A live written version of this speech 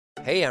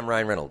Hey, I'm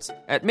Ryan Reynolds.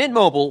 At Mint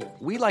Mobile,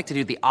 we like to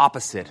do the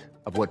opposite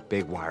of what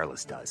Big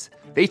Wireless does.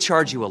 They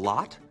charge you a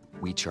lot,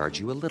 we charge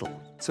you a little.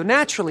 So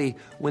naturally,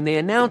 when they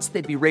announced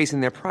they'd be raising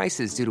their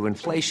prices due to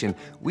inflation,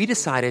 we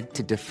decided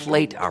to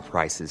deflate our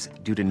prices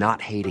due to not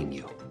hating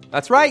you.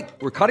 That's right.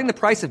 We're cutting the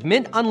price of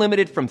Mint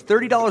Unlimited from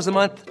 $30 a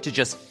month to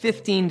just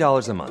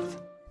 $15 a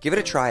month. Give it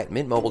a try at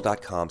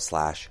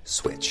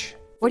mintmobile.com/switch.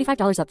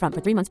 $45 up front for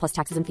 3 months plus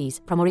taxes and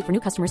fees. Promo rate for new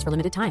customers for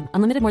limited time.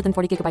 Unlimited more than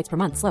 40 gigabytes per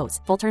month. Slows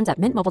full terms at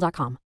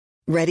mintmobile.com.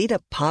 Ready to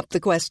pop the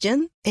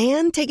question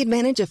and take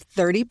advantage of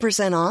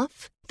 30%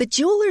 off? The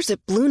jewelers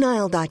at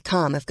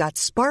BlueNile.com have got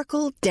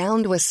sparkle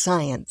down to a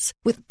science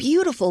with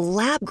beautiful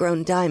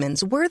lab-grown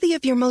diamonds worthy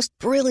of your most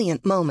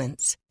brilliant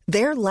moments.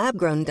 Their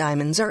lab-grown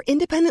diamonds are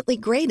independently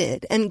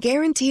graded and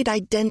guaranteed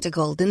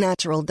identical to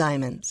natural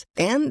diamonds.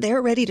 And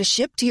they're ready to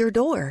ship to your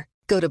door.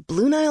 Go to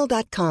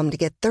BlueNile.com to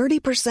get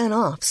 30%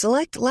 off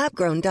select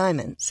lab-grown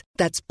diamonds.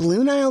 That's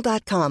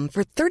BlueNile.com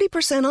for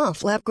 30%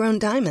 off lab-grown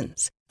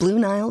diamonds.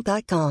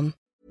 BlueNile.com.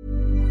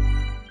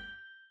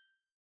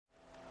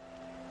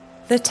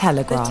 The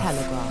Telegraph.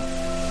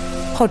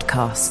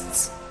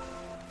 Podcasts.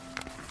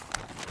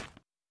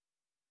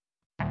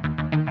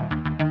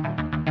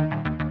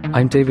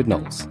 I'm David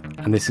Knowles,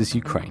 and this is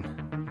Ukraine,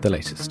 the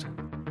latest.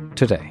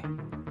 Today,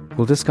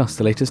 we'll discuss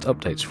the latest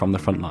updates from the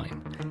front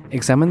line,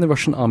 examine the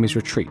Russian army's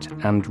retreat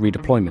and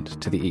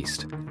redeployment to the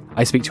east.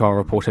 I speak to our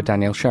reporter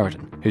Danielle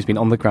Sheridan, who's been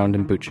on the ground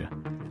in Bucha,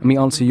 and we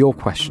answer your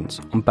questions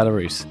on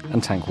Belarus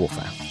and tank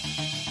warfare.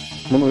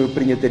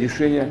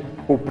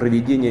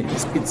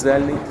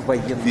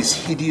 This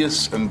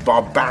hideous and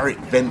barbaric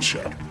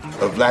venture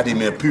of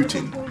Vladimir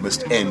Putin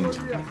must end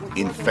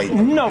in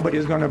failure.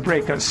 Nobody's going to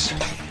break us.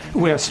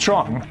 We're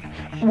strong.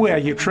 We're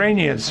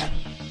Ukrainians.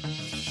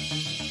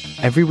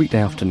 Every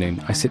weekday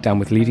afternoon, I sit down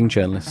with leading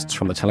journalists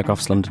from the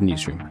Telegraph's London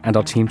newsroom and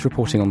our teams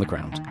reporting on the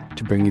ground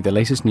to bring you the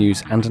latest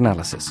news and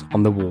analysis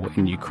on the war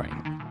in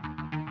Ukraine.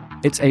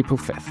 It's April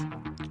 5th,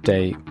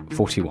 day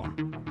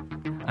 41.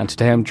 And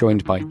today I'm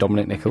joined by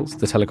Dominic Nicholls,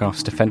 the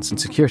Telegraph's Defence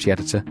and Security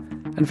Editor,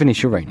 and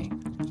Venetia Rainey,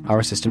 our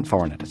Assistant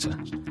Foreign Editor.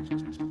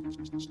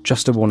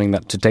 Just a warning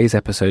that today's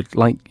episode,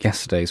 like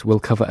yesterday's, will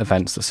cover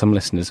events that some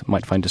listeners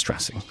might find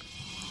distressing.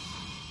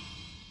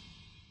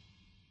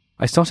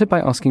 I started by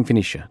asking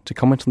Venetia to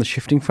comment on the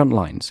shifting front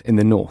lines in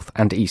the north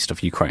and east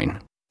of Ukraine.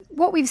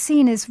 What we've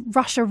seen is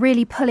Russia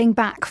really pulling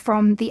back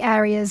from the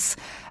areas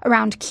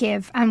around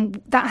Kiev, and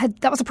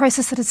that was a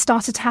process that had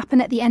started to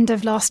happen at the end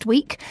of last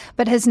week,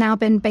 but has now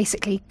been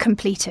basically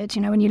completed.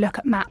 You know, when you look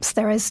at maps,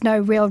 there is no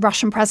real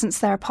Russian presence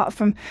there apart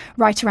from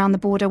right around the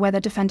border where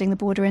they're defending the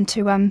border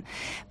into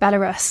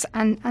Belarus,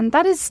 and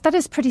that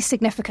is pretty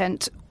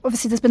significant.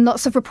 Obviously, there's been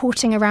lots of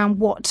reporting around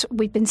what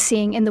we've been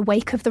seeing in the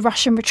wake of the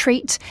Russian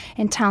retreat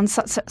in towns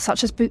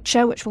such as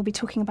Bucha, which we'll be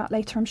talking about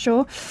later, I'm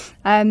sure.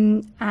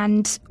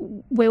 And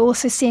we're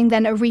also seeing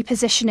then a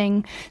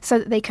repositioning so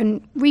that they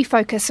can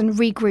refocus and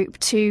regroup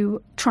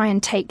to try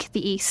and take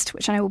the east,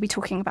 which I know we'll be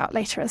talking about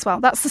later as well.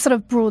 That's the sort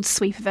of broad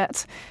sweep of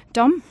it.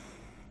 Dom?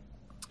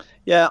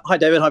 Yeah, hi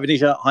David, hi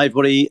Venetia, hi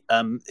everybody.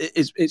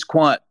 It's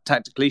quiet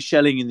tactically,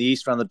 shelling in the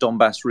east around the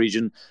Donbass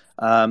region,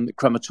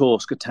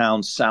 Kramatorsk, a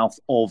town south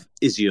of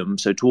Izium,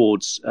 so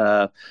towards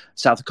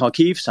south of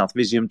Kharkiv, south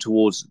of Izium,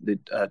 towards the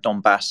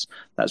Donbass.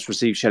 That's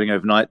received shelling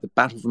overnight. The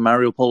battle for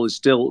Mariupol is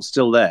still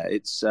there.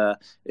 It's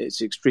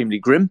extremely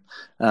grim,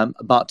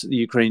 but the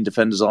Ukrainian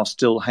defenders are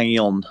still hanging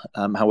on.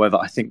 However,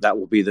 I think that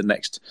will be the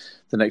next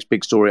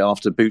big story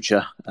after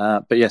Bucha.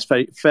 But yes,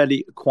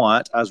 fairly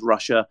quiet as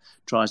Russia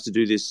tries to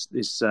do this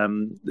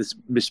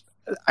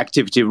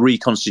activity of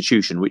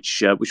reconstitution,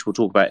 which we'll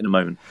talk about in a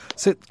moment.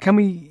 So can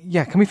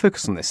we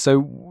focus on this?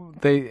 So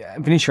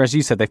Venetia, as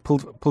you said, they've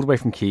pulled away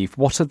from Kyiv.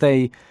 What are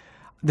they?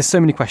 There's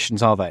so many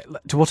questions, are there?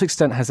 To what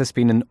extent has this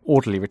been an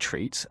orderly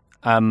retreat?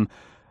 Do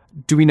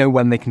we know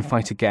when they can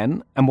fight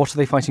again? And what are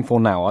they fighting for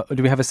now?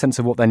 Do we have a sense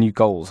of what their new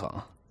goals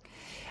are?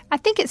 I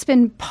think it's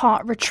been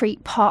part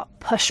retreat, part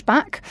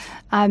pushback.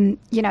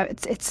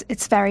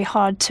 It's very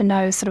hard to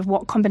know sort of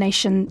what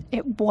combination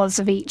it was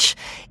of each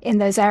in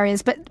those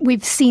areas. But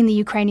we've seen the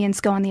Ukrainians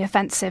go on the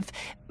offensive.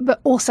 But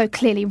also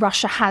clearly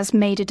Russia has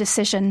made a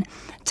decision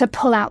to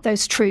pull out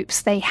those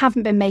troops. They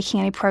haven't been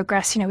making any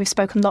progress. You know, we've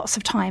spoken lots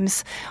of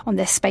times on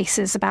this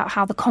spaces about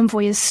how the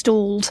convoy is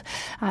stalled.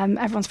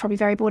 Everyone's probably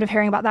very bored of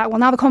hearing about that. Well,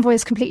 now the convoy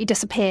has completely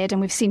disappeared,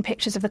 and we've seen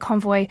pictures of the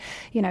convoy,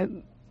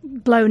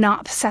 blown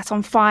up, set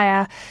on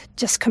fire,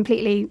 just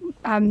completely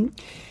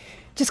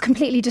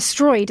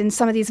destroyed in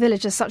some of these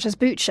villages, such as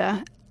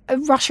Bucha.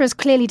 Russia has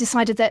clearly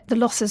decided that the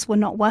losses were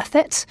not worth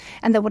it,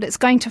 and that what it's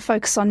going to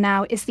focus on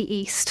now is the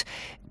east.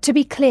 To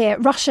be clear,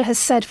 Russia has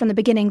said from the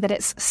beginning that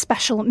its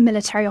special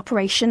military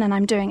operation, and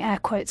I'm doing air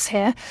quotes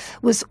here,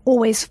 was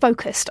always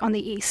focused on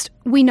the east.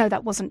 We know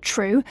that wasn't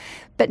true,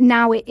 but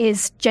now it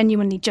is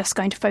genuinely just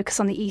going to focus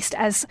on the east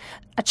as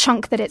a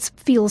chunk that it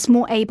feels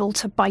more able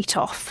to bite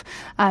off,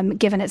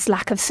 given its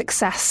lack of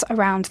success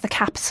around the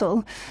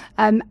capital.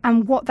 And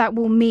what that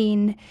will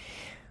mean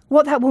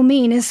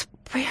is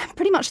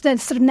pretty much the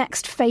sort of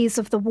next phase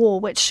of the war,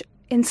 which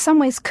in some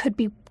ways could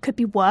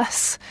be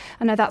worse.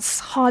 I know that's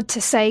hard to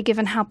say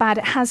given how bad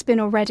it has been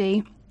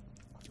already.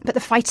 But the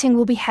fighting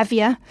will be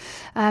heavier.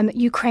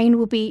 Ukraine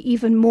will be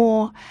even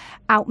more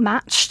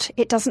outmatched.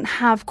 It doesn't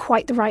have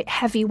quite the right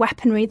heavy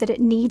weaponry that it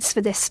needs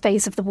for this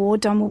phase of the war.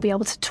 Dom will be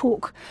able to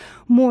talk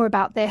more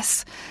about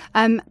this.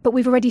 But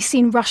we've already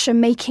seen Russia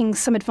making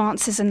some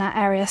advances in that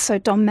area. So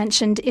Dom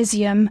mentioned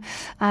Izium.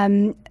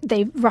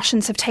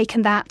 Russians have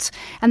taken that.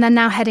 And they're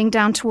now heading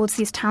down towards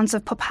these towns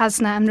of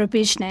Popasna and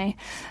Rubizhne,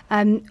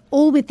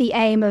 all with the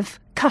aim of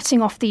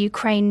cutting off the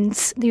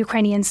Ukrainians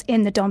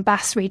in the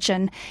Donbass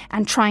region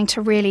and trying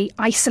to really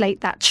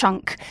isolate that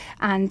chunk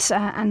and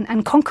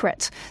conquer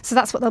it. So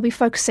that's what they'll be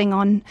focusing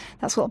on.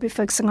 That's what they'll be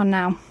focusing on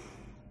now.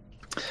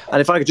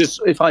 And if I just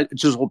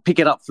pick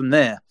it up from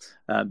there,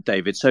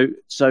 David.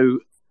 So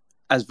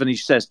as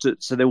Vanish says,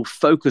 so they will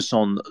focus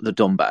on the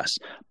Donbass.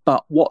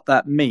 But what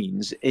that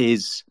means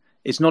is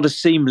it's not a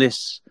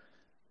seamless.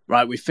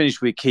 Right, we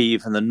finished with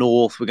Kyiv and the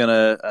north. We're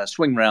going to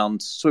swing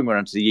around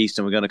to the east,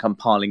 and we're going to come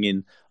piling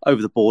in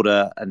over the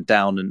border and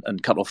down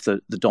and cut off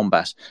the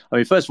Donbass. I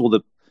mean, first of all,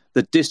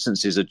 the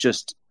distances are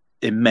just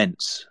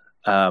immense,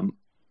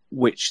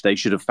 which they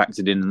should have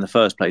factored in the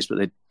first place, but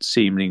they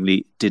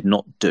seemingly did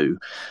not do.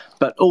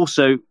 But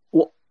also,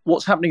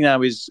 what's happening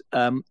now is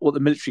what the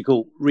military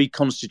call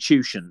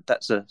reconstitution.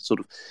 That's a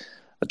sort of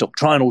a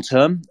doctrinal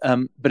term,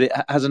 but it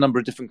has a number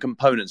of different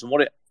components. And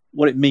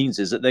what it means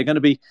is that they're going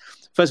to be,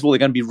 first of all, they're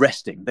going to be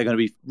resting. They're going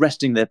to be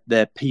resting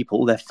their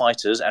people, their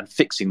fighters, and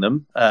fixing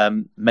them,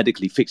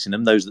 medically fixing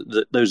them, those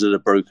that are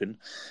broken.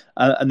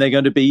 And they're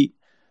going to be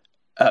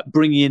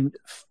bringing in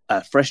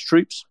fresh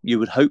troops, you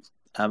would hope.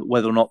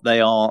 Whether or not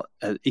they are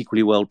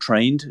equally well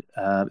trained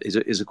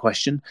is a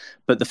question.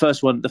 But the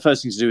first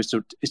thing to do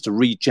is to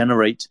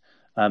regenerate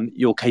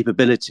your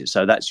capabilities.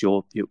 So that's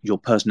your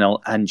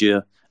personnel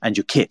and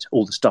your kit,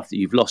 all the stuff that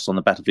you've lost on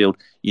the battlefield.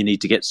 You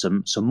need to get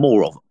some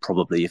more of,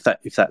 probably, if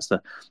that's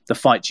the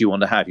fight you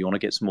want to have. You want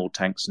to get some more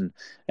tanks and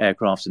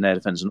aircraft and air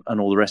defence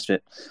and all the rest of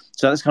it.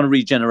 So that's kind of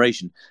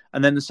regeneration.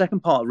 And then the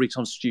second part of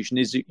reconstitution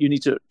is that you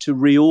need to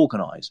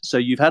reorganise. So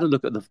you've had a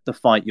look at the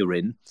fight you're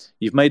in.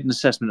 You've made an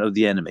assessment of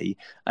the enemy,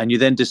 and you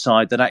then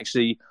decide that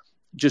actually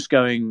just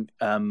going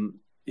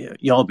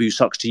Yarbu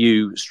sucks to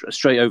you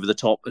straight over the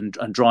top and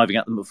driving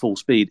at them at full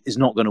speed is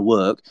not going to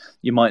work.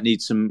 You might need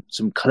some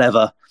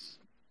clever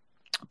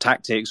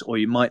tactics, or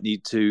you might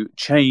need to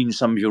change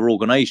some of your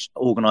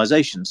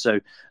organisation.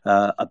 So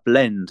a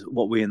blend,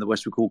 what we in the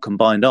West would call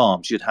combined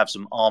arms. You'd have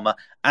some armour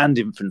and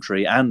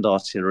infantry and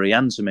artillery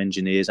and some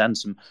engineers and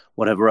some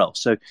whatever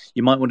else. So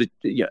you might want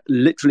to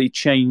literally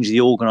change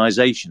the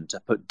organisation to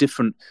put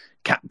different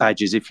cap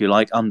badges, if you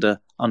like, under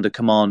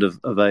command of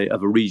a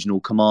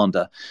regional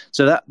commander.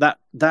 So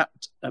that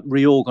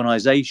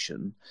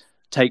reorganisation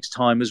takes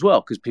time as well,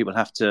 because people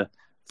have to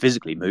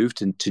physically move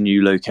to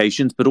new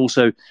locations, but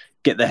also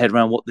get their head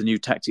around what the new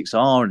tactics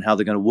are and how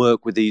they're going to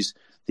work with these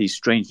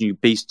strange new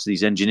beasts,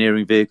 these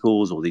engineering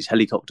vehicles or these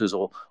helicopters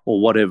or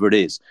whatever it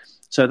is.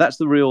 So that's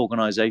the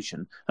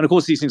reorganisation. And of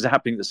course, these things are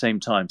happening at the same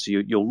time. So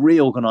you're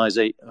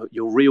reorganising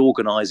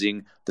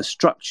the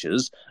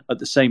structures at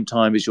the same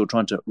time as you're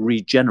trying to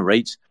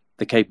regenerate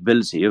the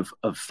capability of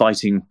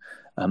fighting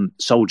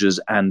soldiers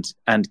and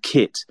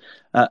kit,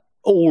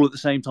 all at the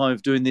same time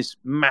of doing this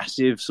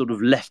massive sort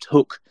of left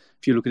hook.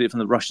 If you look at it from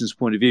the Russians'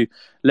 point of view,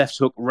 left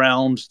hook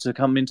round to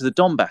come into the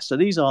Donbass. So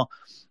these are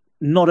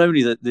not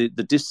only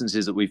the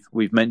distances that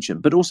we've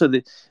mentioned, but also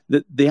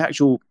the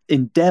actual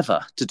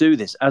endeavour to do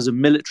this as a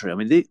military. I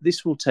mean,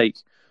 this will take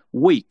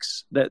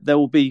weeks. There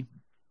will be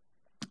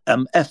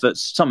some effort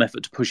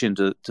to push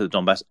into the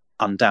Donbass,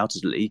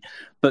 undoubtedly,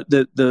 but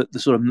the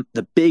sort of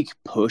the big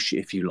push,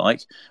 if you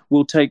like,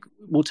 will take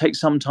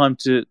some time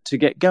to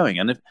get going.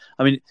 And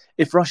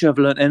if Russia have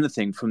learned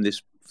anything from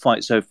this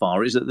fight so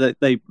far, is that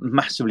they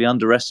massively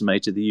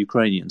underestimated the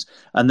Ukrainians,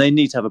 and they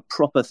need to have a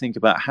proper think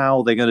about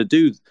how they're going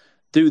to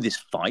do this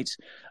fight,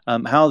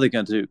 how they're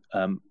going to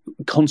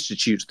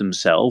constitute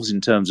themselves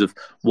in terms of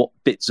what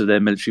bits of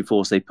their military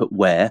force they put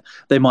where.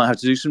 They might have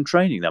to do some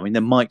training. I mean, they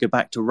might go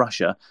back to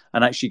Russia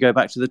and actually go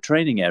back to the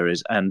training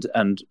areas and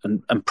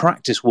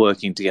practice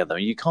working together.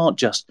 You can't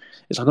just,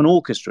 it's like an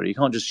orchestra. You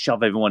can't just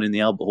shove everyone in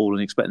the Albert Hall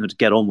and expect them to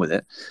get on with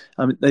it.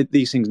 I mean,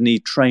 these things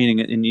need training,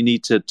 and you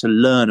need to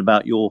learn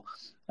about your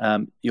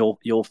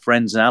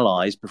friends and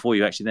allies before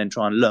you actually then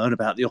try and learn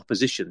about the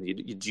opposition.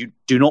 You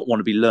do not want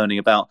to be learning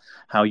about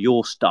how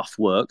your stuff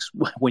works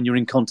when you're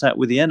in contact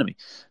with the enemy.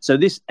 So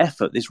this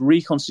effort, this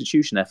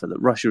reconstitution effort that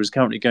Russia is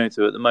currently going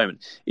through at the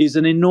moment, is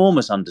an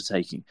enormous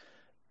undertaking.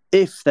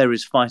 If there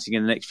is fighting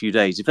in the next few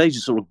days, if they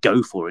just sort of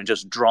go for it and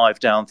just drive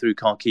down through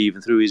Kharkiv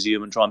and through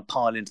Izium and try and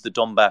pile into the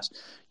Donbass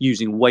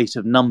using weight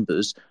of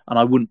numbers, and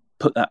I wouldn't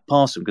put that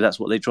past them because that's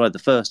what they tried the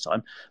first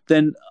time,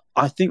 then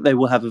I think they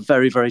will have a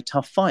very, very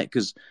tough fight,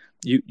 because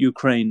the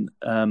Ukraine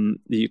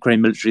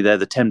military there,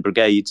 the 10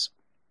 brigades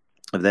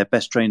of their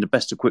best trained and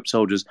best equipped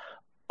soldiers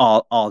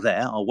are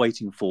there, are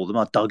waiting for them,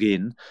 are dug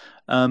in.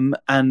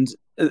 And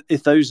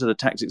if those are the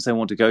tactics they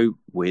want to go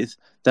with,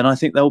 then I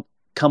think they'll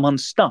come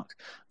unstuck.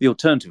 The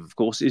alternative, of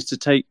course, is to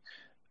take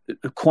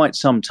quite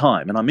some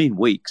time, and I mean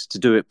weeks, to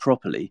do it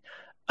properly.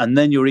 And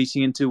then you're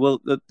eating into,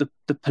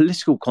 the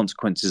political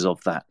consequences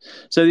of that.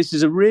 So this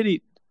is a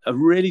really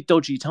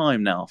dodgy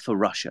time now for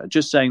Russia.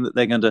 Just saying that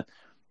they're going to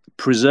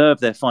preserve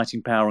their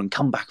fighting power and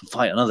come back and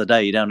fight another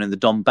day down in the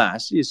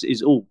Donbass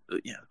is all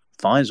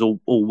fine, is all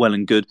well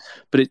and good.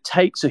 But it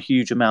takes a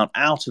huge amount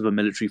out of a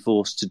military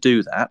force to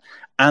do that,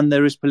 and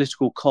there is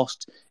political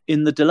cost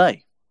in the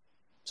delay.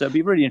 So it'd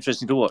be really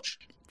interesting to watch.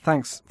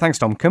 Thanks,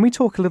 Tom. Can we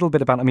talk a little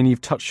bit about,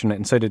 you've touched on it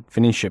and so did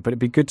Venetia, but it'd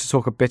be good to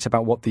talk a bit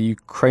about what the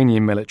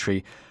Ukrainian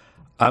military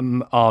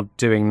are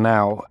doing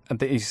now.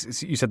 You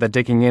said they're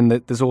digging in.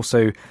 There's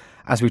also,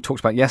 as we talked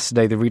about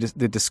yesterday,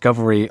 the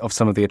discovery of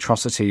some of the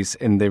atrocities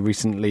in the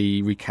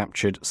recently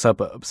recaptured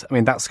suburbs.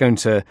 That's going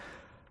to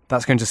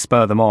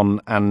spur them on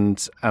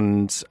and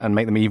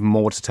make them even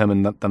more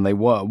determined than they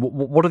were.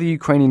 What are the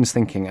Ukrainians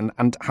thinking,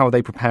 and how are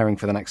they preparing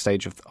for the next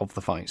stage of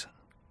the fight?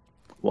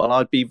 Well,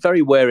 I'd be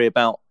very wary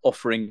about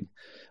offering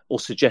or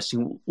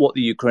suggesting what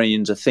the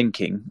Ukrainians are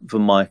thinking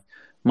from my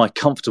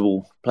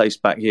comfortable place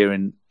back here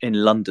in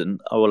London.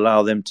 I will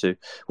allow them to.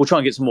 We'll try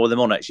and get some more of them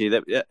on,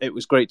 actually. It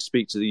was great to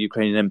speak to the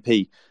Ukrainian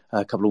MP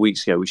a couple of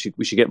weeks ago. We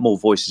should get more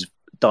voices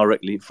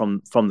directly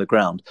from the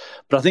ground.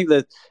 But I think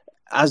that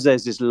as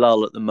there's this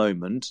lull at the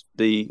moment,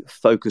 the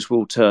focus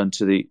will turn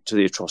to the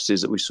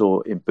atrocities that we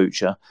saw in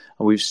Bucha,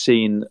 and we've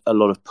seen a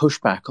lot of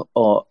pushback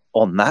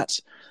on that.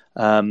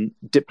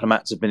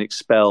 Diplomats have been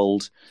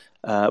expelled,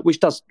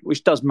 which does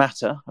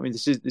matter.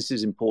 This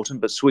is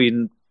important. But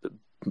Sweden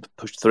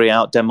pushed 3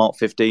 out, Denmark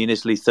 15,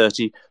 Italy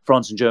 30,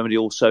 France and Germany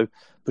also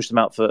pushed them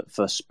out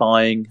for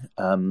spying.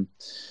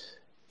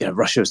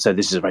 Russia said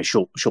this is a very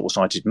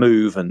short-sighted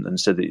move, and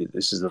said that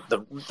this is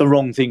the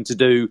wrong thing to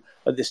do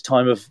at this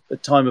time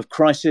of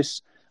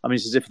crisis.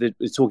 It's as if they're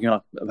talking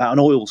about an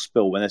oil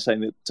spill when they're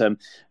saying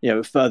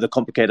that further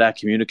complicate our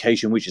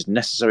communication, which is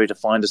necessary to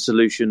find a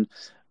solution.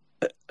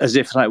 As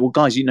if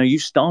guys, you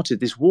started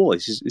this war.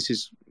 This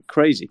is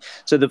crazy.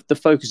 So the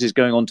focus is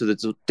going on to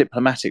the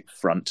diplomatic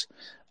front.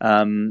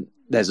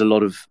 There's a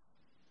lot of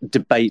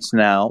debates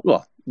now.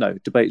 Well, no,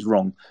 debate's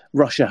wrong.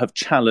 Russia have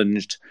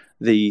challenged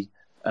the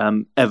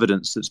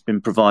evidence that's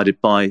been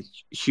provided by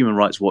Human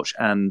Rights Watch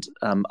and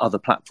other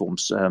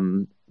platforms,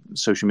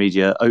 social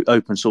media,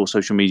 open source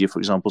social media, for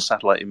example,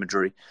 satellite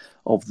imagery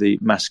of the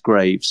mass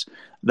graves.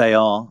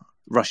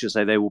 Russia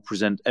say they will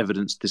present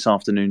evidence this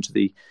afternoon to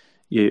the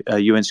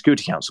UN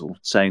Security Council,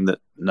 saying that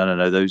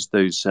no, those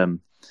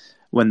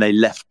when they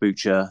left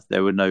Bucha,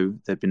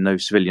 there'd been no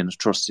civilian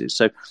atrocities.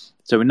 So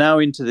we're now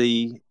into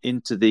the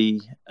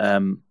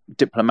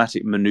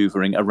diplomatic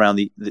manoeuvring around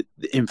the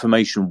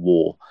information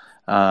war,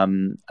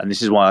 and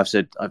this is why I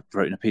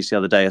wrote in a piece the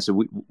other day. I said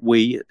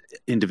we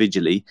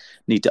individually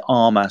need to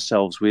arm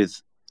ourselves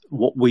with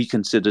what we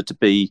consider to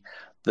be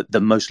the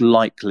most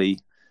likely.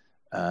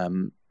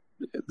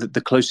 The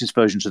closest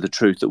version to the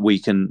truth that we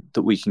can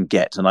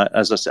get, and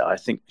as I said, I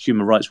think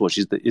Human Rights Watch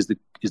is the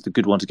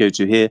good one to go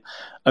to here.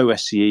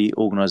 OSCE,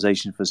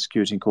 Organisation for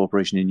Security and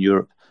Cooperation in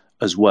Europe,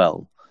 as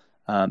well,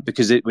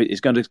 because it's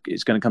going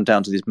to come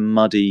down to this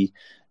muddy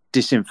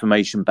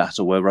disinformation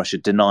battle where Russia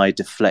deny,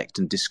 deflect,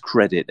 and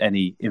discredit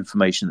any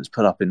information that's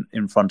put up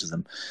in front of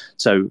them.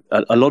 So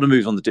a lot of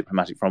moves on the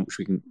diplomatic front, which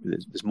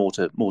there's more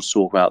to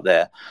talk about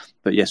there.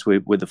 But yes,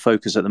 the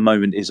focus at the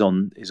moment is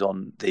on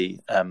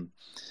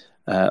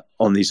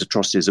these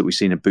atrocities that we've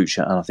seen in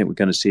Bucha, and I think we're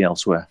going to see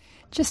elsewhere.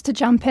 Just to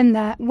jump in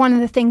there, one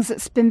of the things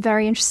that's been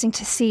very interesting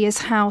to see is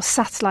how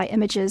satellite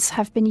images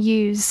have been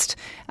used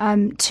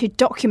to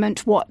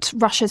document what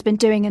Russia's been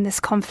doing in this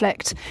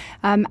conflict,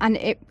 and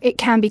it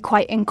can be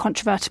quite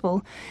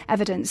incontrovertible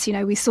evidence.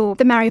 We saw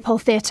the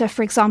Mariupol theatre,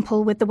 for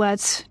example, with the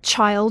words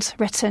 "child"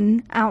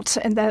 written out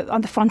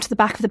on the front of the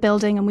back of the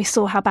building, and we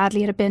saw how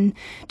badly it had been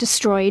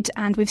destroyed.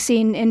 And we've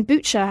seen in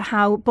Bucha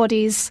how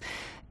bodies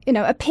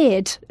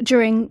appeared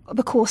during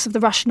the course of the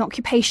Russian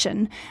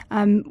occupation,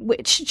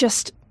 which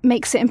just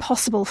makes it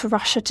impossible for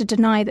Russia to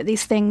deny that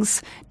these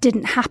things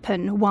didn't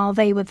happen while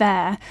they were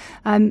there.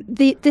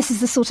 This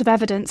is the sort of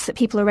evidence that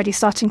people are already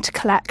starting to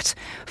collect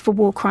for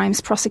war crimes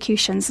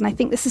prosecutions. And I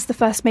think this is the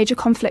first major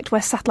conflict where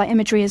satellite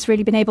imagery has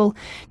really been able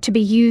to be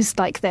used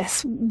like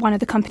this. One of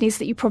the companies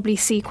that you probably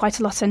see quite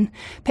a lot in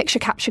picture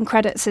caption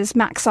credits is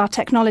Maxar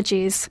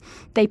Technologies.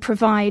 They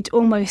provide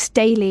almost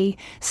daily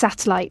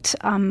satellite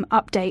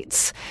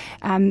updates.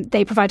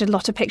 They provided a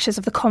lot of pictures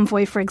of the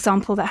convoy, for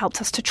example, that helped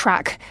us to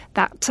track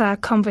that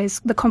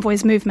the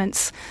convoy's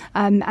movements,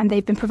 and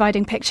they've been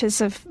providing pictures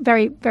of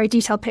very, very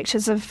detailed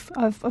pictures of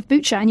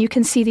Bucha, and you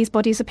can see these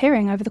bodies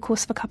appearing over the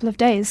course of a couple of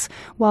days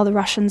while the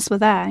Russians were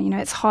there.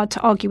 It's hard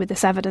to argue with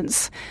this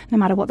evidence, no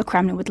matter what the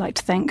Kremlin would like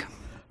to think.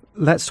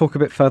 Let's talk a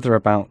bit further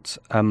about,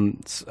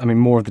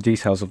 more of the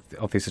details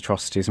of these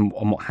atrocities and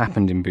what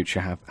happened in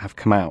Bucha have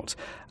come out.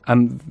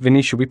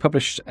 Venetia, we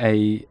published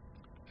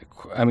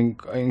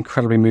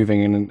incredibly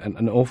moving and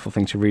an awful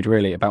thing to read,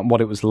 really, about what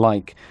it was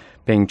like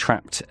being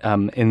trapped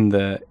in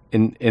the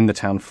in the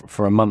town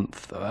for a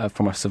month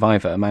from a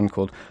survivor, a man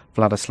called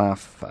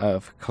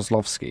Vladislav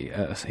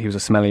Kozlovsky. He was a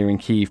sommelier in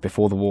Kyiv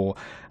before the war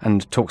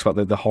and talks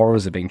about the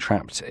horrors of being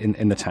trapped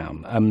in the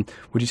town.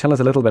 Would you tell us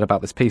a little bit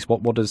about this piece?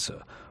 What does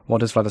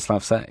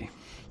Vladislav say?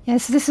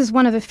 Yes, this is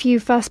one of a few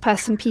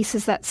first-person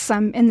pieces that's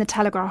in the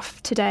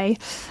Telegraph today.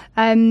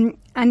 And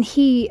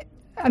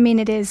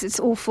it's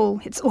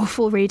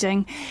awful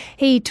reading.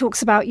 He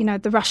talks about,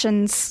 the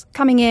Russians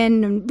coming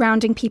in and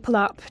rounding people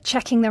up,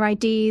 checking their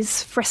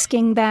IDs,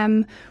 frisking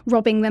them,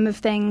 robbing them of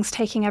things,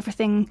 taking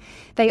everything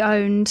they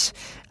owned.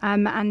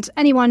 And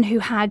anyone who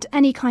had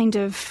any kind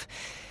of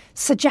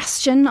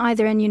suggestion,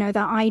 either in,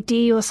 their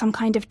ID or some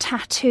kind of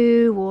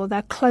tattoo or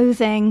their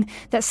clothing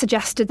that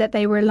suggested that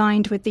they were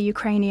aligned with the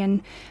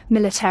Ukrainian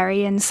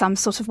military in some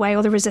sort of way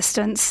or the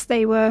resistance,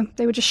 they were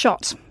just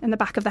shot in the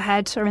back of the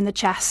head or in the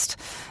chest.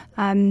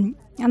 And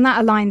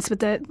that aligns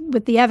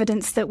with the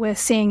evidence that we're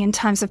seeing in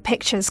terms of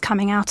pictures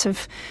coming out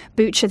of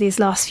Bucha these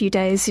last few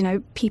days.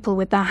 People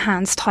with their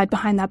hands tied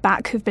behind their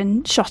back who've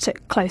been shot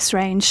at close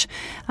range.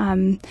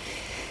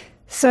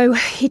 So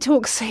he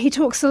talks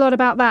a lot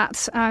about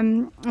that.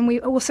 And we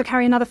also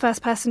carry another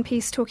first-person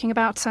piece talking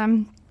about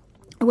a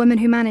woman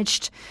who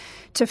managed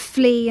to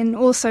flee, and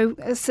also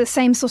it's the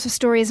same sort of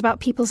stories about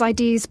people's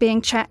IDs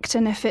being checked,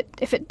 and if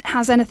it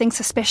has anything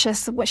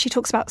suspicious. What she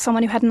talks about,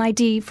 someone who had an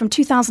ID from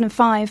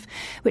 2005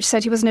 which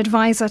said he was an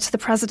advisor to the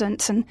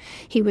president, and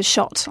he was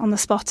shot on the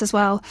spot as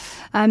well.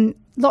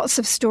 Lots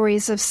of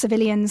stories of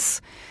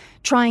civilians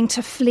trying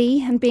to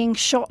flee and being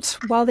shot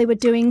while they were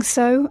doing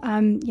so.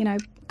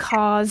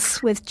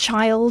 Cars with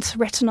child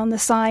written on the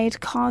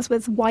side, cars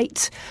with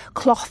white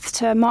cloth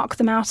to mark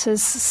them out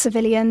as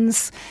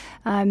civilians,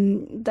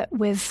 that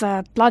with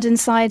blood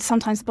inside.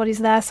 Sometimes the body's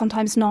there,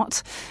 sometimes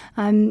not.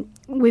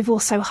 We've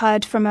also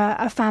heard from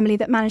a family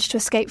that managed to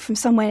escape from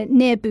somewhere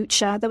near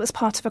Bucha that was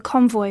part of a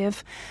convoy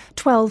of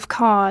 12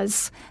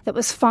 cars that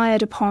was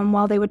fired upon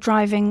while they were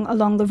driving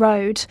along the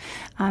road.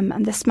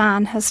 And this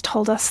man has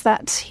told us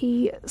that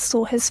he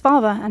saw his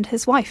father and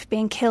his wife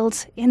being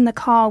killed in the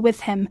car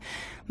with him,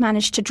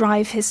 managed to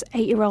drive his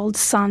 8-year-old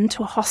son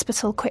to a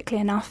hospital quickly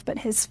enough, but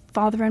his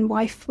father and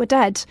wife were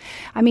dead.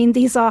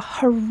 These are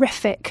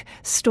horrific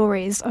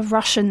stories of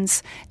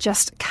Russians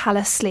just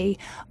callously,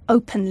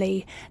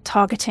 openly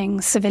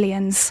targeting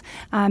civilians.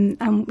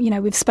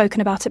 We've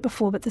spoken about it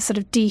before, but the sort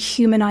of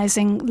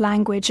dehumanizing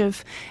language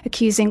of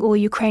accusing all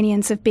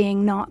Ukrainians of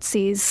being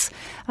Nazis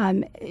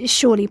is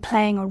surely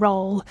playing a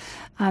role.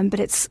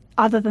 But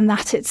other than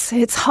that,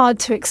 it's hard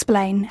to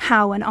explain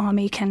how an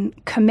army can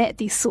commit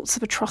these sorts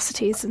of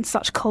atrocities in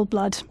such cold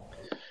blood.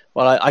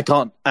 Well, I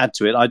can't add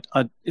to it.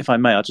 If I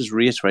may, I'll just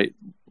reiterate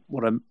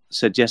what I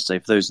said yesterday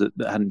for those that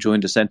hadn't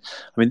joined us then.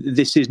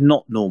 This is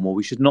not normal.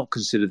 We should not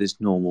consider this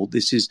normal.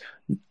 This is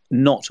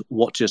not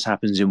what just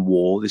happens in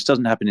war. This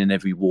doesn't happen in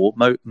every war.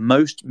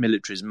 Most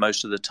militaries,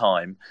 most of the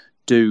time,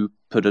 do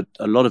put a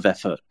lot of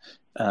effort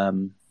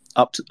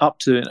up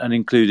to and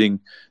including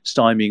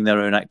stymieing their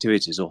own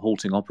activities or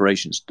halting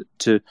operations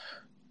to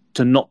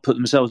not put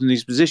themselves in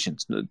these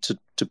positions,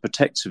 to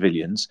protect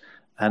civilians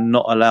and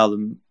not allow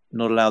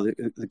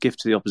the gift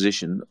to the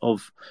opposition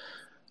of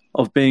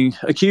being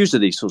accused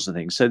of these sorts of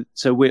things.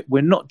 So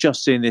we're not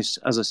just seeing this,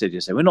 as I said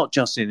yesterday, we're not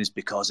just seeing this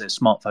because there's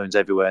smartphones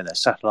everywhere and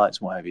there's satellites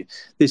and what have you.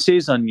 This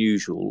is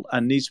unusual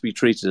and needs to be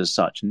treated as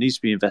such and needs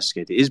to be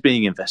investigated. It is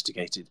being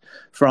investigated.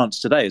 France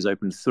today has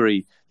opened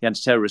 3, the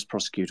anti-terrorist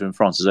prosecutor in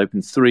France has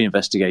opened 3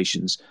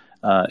 investigations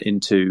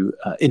into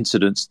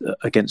incidents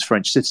against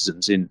French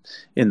citizens in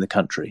the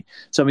country.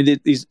 So,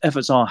 these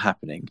efforts are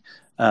happening.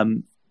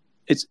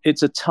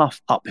 It's a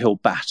tough uphill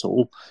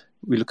battle.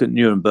 We look at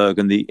Nuremberg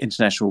and the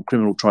International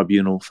Criminal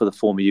Tribunal for the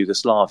former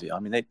Yugoslavia.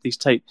 These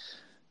take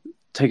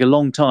a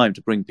long time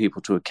to bring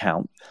people to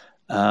account,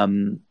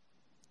 and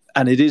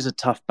it is a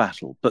tough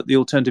battle. But the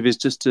alternative is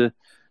just to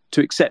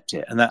accept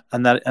it, and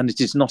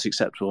it is not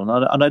acceptable.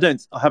 And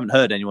I haven't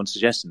heard anyone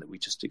suggesting that we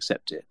just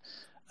accept it.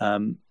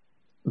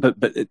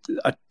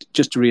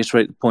 Just to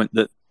reiterate the point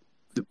that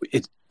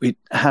it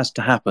has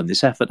to happen.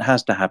 This effort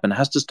has to happen. It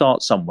has to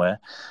start somewhere.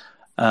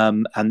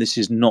 And this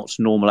is not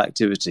normal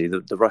activity.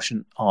 The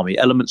Russian army,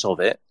 elements of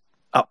it,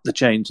 up the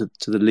chain to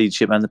the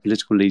leadership and the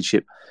political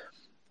leadership,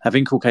 have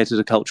inculcated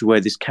a culture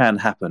where this can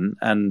happen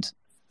and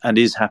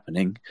is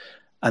happening,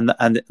 and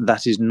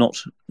that is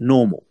not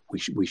normal.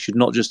 We should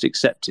not just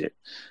accept it.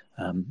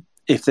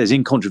 If there's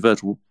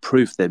incontrovertible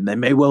proof, then there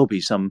may well be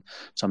some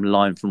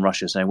line from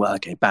Russia saying, "Well,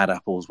 okay, bad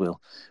apples,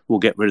 we'll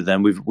get rid of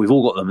them. We've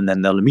all got them," and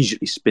then they'll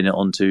immediately spin it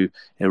onto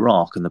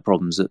Iraq and the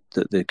problems that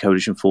the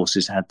coalition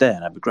forces had there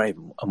and Abu Ghraib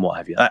and what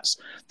have you.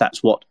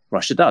 That's what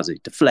Russia does.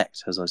 It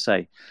deflects, as I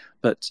say.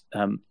 But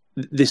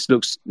this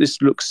looks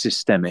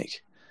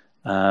systemic,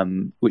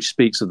 which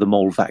speaks of the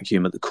moral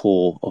vacuum at the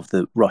core of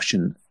the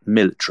Russian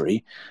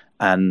military,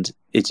 and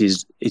it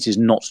is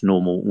not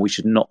normal. We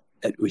should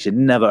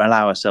never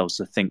allow ourselves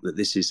to think that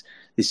this is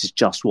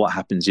just what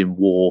happens in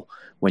war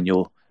when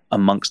you're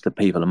amongst the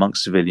people,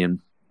 amongst the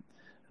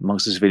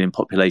civilian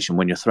population,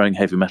 when you're throwing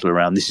heavy metal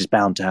around. This is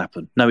bound to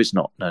happen. No, it's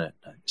not. No,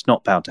 it's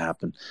not bound to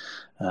happen.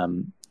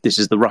 this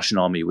is the Russian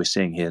army we're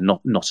seeing here,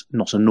 not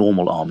a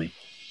normal army.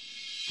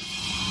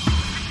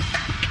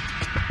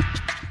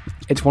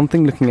 It's one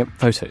thing looking at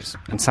photos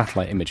and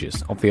satellite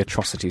images of the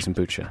atrocities in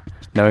Bucha,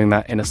 knowing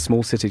that in a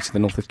small city to the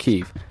north of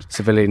Kyiv,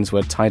 civilians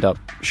were tied up,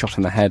 shot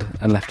in the head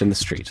and left in the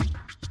street.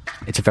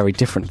 It's a very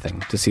different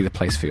thing to see the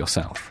place for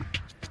yourself.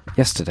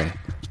 Yesterday,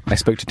 I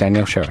spoke to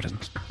Danielle Sheridan,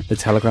 the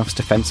Telegraph's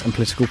defence and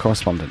political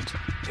correspondent,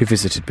 who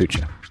visited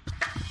Bucha.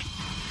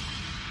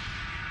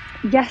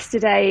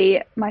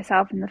 Yesterday,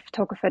 myself and the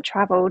photographer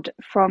travelled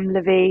from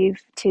Lviv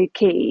to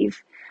Kyiv,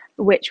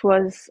 which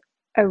was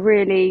a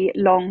really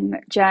long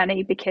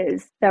journey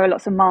because there were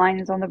lots of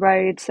mines on the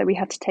road, so we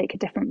had to take a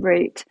different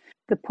route.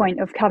 The point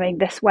of coming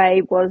this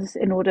way was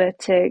in order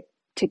to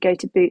go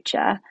to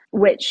Bucha,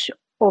 which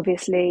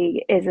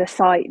obviously is a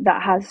site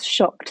that has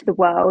shocked the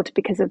world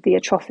because of the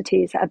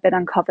atrocities that have been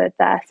uncovered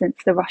there since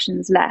the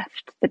Russians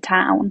left the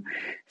town.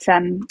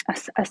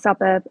 It's a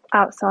suburb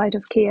outside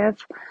of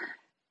Kiev.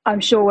 I'm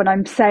sure when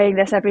I'm saying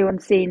this,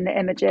 everyone's seen the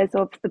images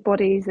of the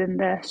bodies in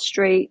the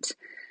street.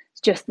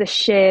 Just the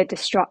sheer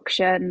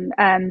destruction,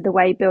 the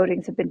way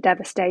buildings have been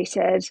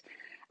devastated.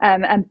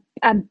 And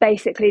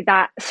basically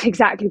that's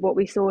exactly what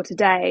we saw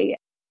today.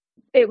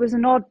 It was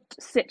an odd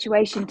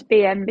situation to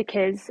be in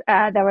because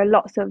there were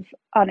lots of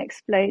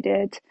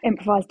unexploded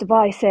improvised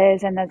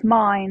devices and there's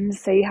mines,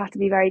 so you have to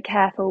be very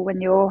careful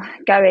when you're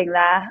going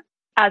there.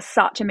 As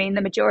such, I mean,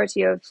 the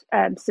majority of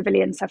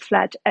civilians have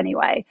fled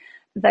anyway.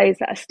 Those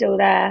that are still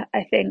there,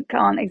 I think,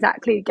 aren't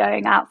exactly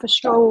going out for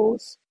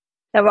strolls.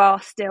 There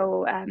are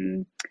still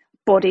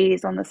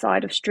bodies on the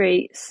side of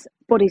streets,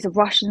 bodies of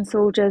Russian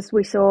soldiers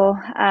we saw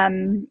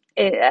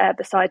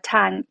beside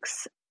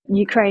tanks,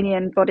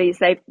 Ukrainian bodies.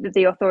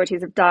 The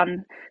authorities have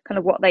done kind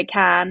of what they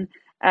can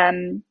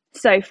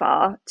so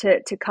far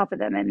to cover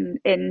them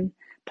in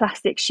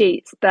plastic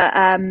sheets, but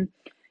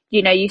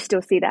you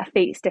still see their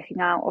feet sticking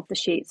out of the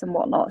sheets and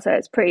whatnot. So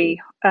it's pretty.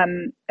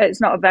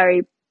 It's not a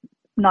very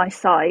nice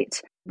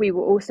sight. We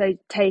were also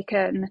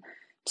taken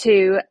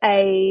to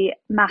a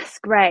mass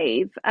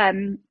grave.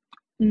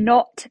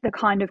 Not the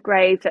kind of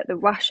grave that the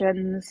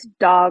Russians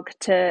dug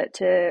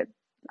to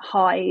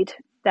hide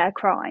their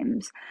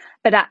crimes,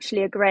 but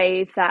actually a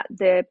grave that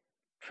the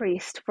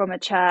priest from a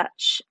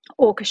church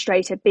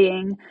orchestrated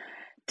being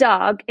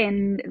dug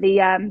in the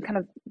kind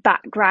of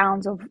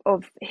backgrounds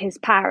of his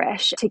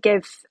parish to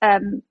give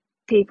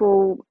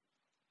people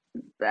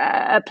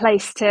a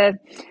place to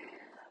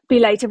be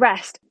laid to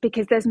rest,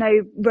 because there's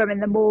no room in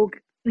the morgue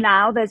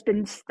now.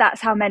 That's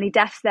how many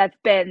deaths there've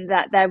been,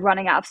 that they're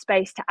running out of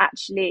space to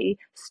actually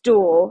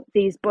store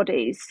these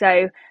bodies.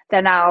 So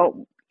they're now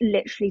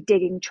literally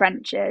digging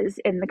trenches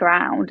in the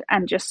ground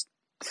and just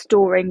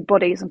storing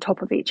bodies on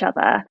top of each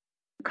other,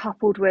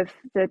 coupled with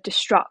the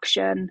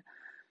destruction.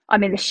 I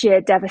mean, the sheer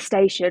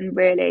devastation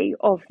really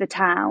of the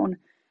town.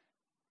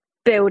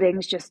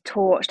 Buildings just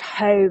torched,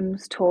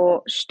 homes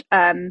torched.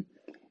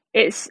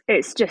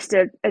 It's just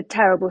a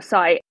terrible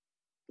sight.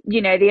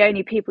 The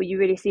only people you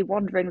really see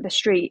wandering the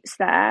streets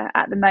there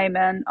at the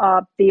moment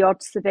are the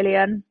odd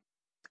civilian.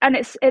 And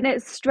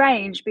it's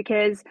strange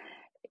because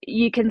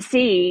you can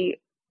see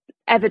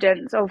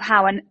evidence of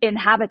how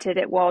uninhabited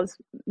it was,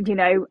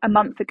 a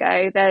month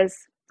ago. There's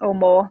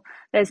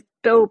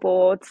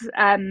billboards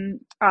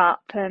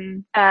up,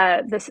 and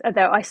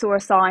I saw a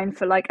sign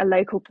for like a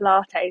local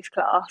Pilates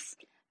class,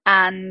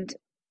 and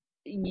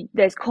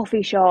there's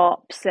coffee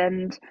shops,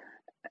 and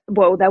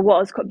there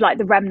was like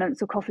the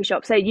remnants of coffee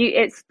shops. So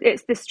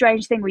it's this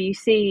strange thing where you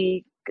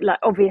see, like,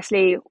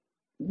 obviously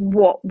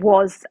what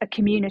was a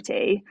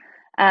community,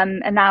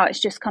 and now it's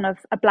just kind of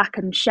a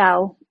blackened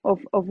shell of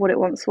what it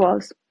once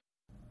was.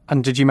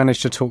 And did you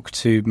manage to talk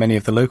to many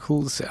of the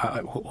locals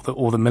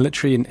or the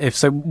military? And if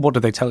so, what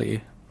did they tell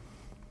you?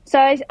 So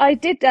I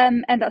did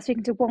end up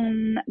speaking to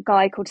one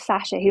guy called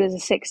Sasha. He was a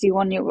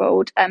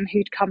 61-year-old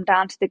who'd come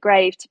down to the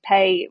grave to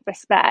pay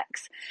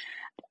respects.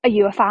 Are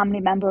you a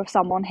family member of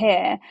someone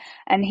here?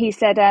 And he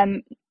said,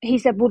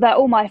 well, they're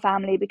all my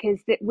family because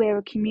we're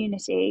a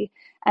community,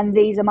 and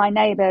these are my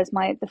neighbours,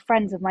 the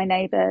friends of my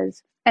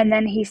neighbours. And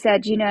then he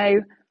said,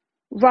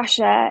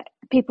 Russia,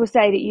 people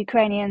say that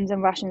Ukrainians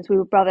and Russians, we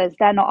were brothers.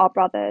 They're not our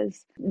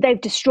brothers. They've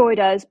destroyed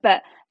us,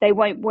 but they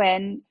won't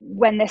win.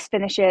 When this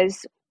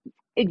finishes,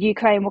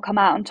 Ukraine will come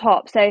out on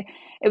top. So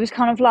it was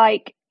kind of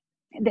like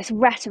this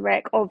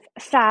rhetoric of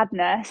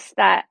sadness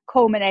that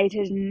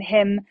culminated in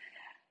him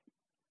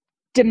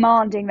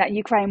demanding that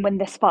Ukraine win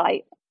this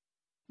fight.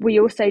 We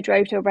also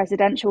drove to a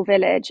residential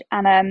village,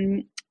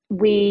 and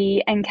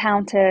we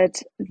encountered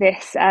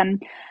this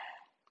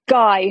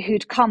guy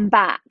who'd come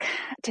back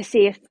to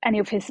see if any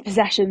of his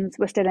possessions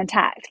were still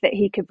intact that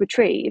he could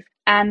retrieve.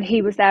 And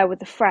he was there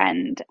with a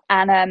friend,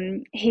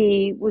 and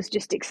he was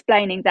just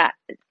explaining that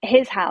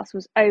his house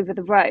was over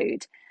the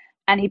road,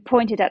 and he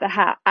pointed at a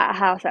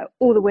house that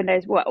all the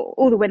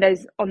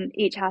windows on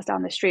each house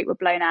down the street were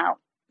blown out.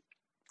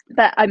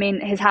 But I mean,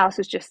 his house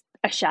was just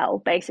a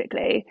shell,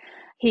 basically.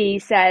 He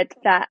said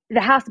that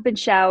the house had been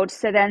shelled,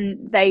 so then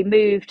they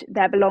moved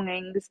their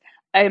belongings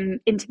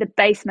into the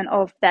basement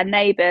of their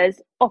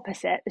neighbours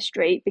opposite the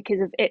street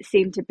because of it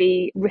seemed to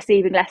be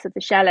receiving less of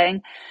the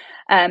shelling.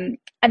 And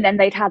then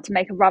they'd had to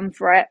make a run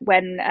for it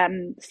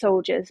when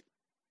soldiers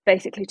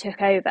basically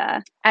took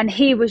over. And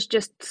he was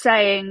just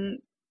saying,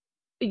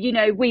 you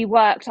know, we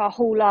worked our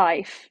whole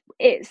life.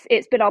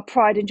 It's been our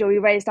pride and joy. We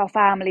raised our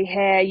family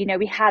here. You know,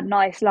 we had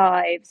nice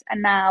lives,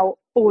 and now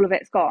all of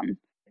it's gone.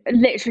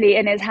 Literally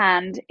in his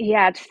hand, he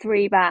had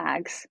 3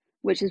 bags,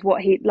 which is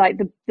what he, like,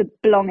 the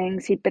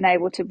belongings he'd been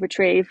able to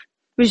retrieve,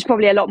 which is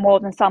probably a lot more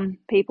than some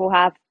people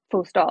have,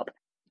 full stop.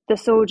 The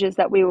soldiers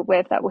that we were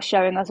with that were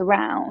showing us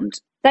around,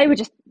 they were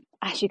just,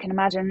 as you can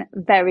imagine,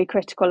 very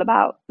critical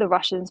about the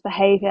Russians'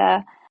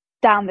 behaviour.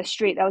 Down the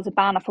street, there was a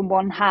banner from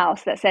one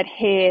house that said,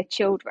 "Here,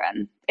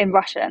 children," in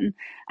Russian,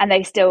 and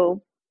they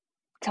still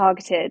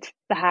targeted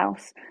the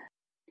house.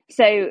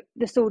 So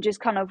the soldiers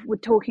kind of were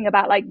talking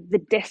about like the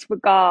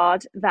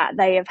disregard that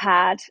they have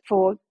had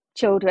for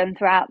children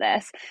throughout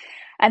this.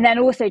 And then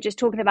also just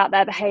talking about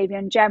their behaviour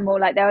in general,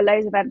 like there are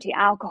loads of empty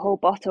alcohol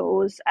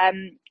bottles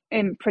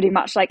in pretty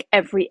much like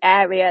every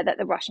area that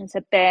the Russians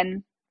have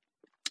been.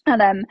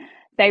 And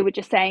they were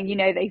just saying, you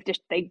know, they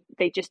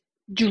just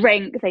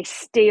drink, they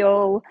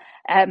steal,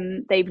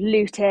 they've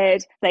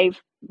looted, they've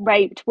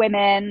raped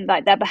women,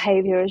 like their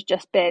behaviour has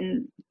just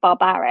been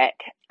barbaric.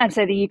 And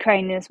so the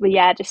Ukrainians were,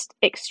 just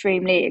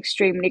extremely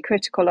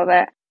critical of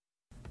it.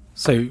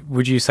 So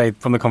would you say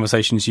from the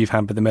conversations you've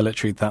had with the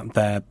military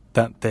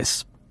that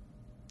this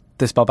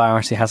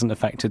barbarity hasn't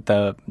affected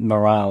their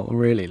morale,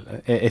 really?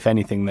 If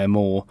anything, they're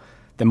more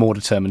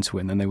determined to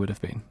win than they would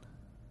have been?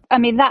 I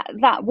mean,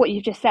 that what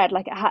you've just said,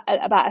 like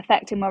about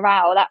affecting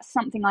morale, that's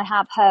something I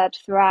have heard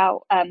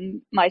throughout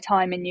my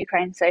time in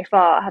Ukraine so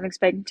far, having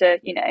spoken to,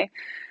 you know,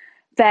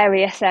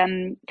 various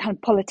kind of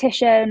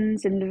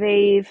politicians in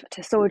Lviv,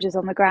 to soldiers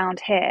on the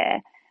ground here.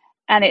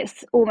 And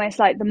it's almost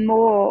like the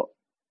more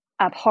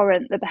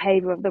abhorrent the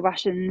behaviour of the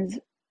Russians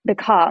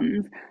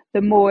becomes,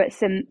 the more it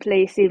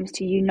simply seems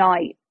to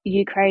unite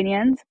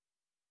Ukrainians.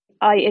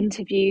 I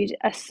interviewed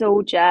a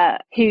soldier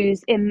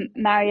who's in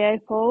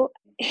Mariupol.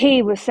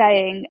 He was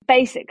saying,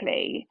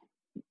 basically,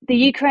 the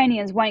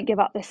Ukrainians won't give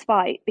up this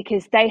fight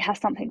because they have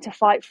something to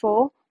fight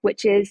for,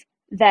 which is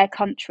their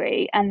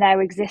country and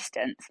their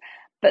existence.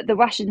 But the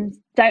Russians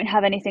don't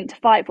have anything to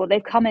fight for.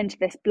 They've come into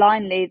this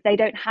blindly. They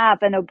don't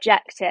have an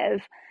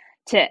objective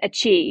to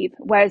achieve,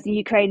 whereas the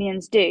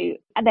Ukrainians do.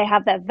 And they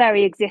have their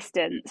very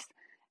existence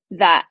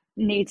that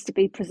needs to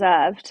be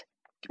preserved.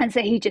 And so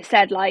he just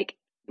said, like,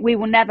 we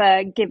will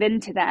never give in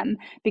to them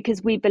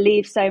because we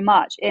believe so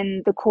much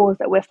in the cause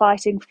that we're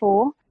fighting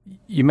for.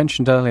 You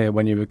mentioned earlier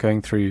when you were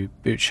going through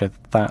Bucha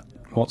that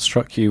what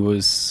struck you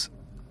was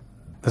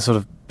the sort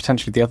of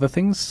potentially the other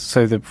things,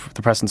 so the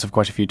presence of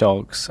quite a few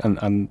dogs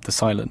and the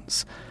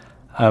silence.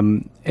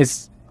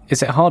 Is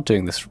it hard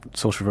doing this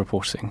sort of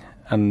reporting,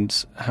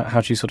 and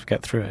how do you sort of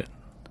get through it?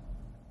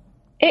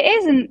 It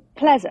isn't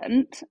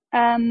pleasant.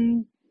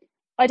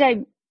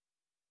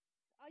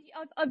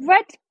 I've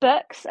read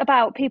books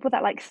about people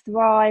that like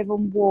thrive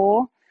on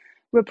war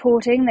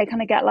reporting. They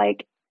kind of get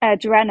like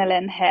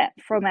adrenaline hit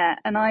from it,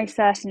 and I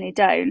certainly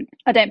don't.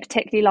 I don't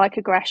particularly like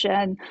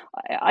aggression.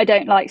 I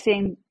don't like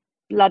seeing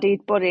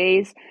bloodied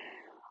bodies.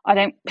 I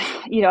don't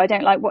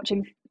like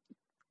watching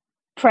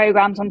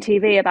programs on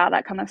TV about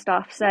that kind of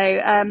stuff. So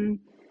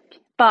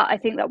but I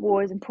think that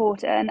war is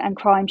important and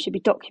crime should be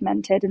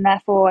documented, and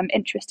therefore I'm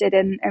interested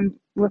in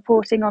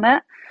reporting on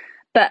it.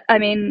 But I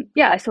mean,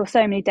 I saw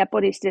so many dead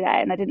bodies today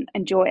and I didn't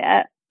enjoy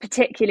it,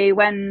 particularly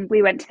when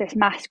we went to this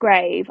mass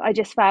grave. I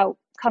just felt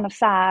kind of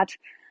sad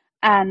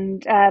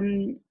and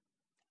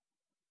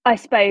I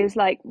suppose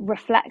like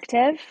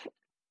reflective.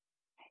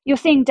 You're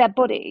seeing dead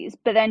bodies,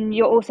 but then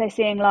you're also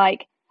seeing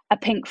like a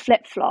pink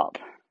flip-flop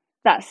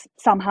that's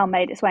somehow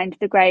made its way into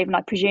the grave, and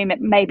I presume it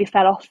maybe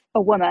fell off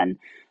a woman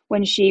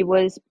when she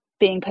was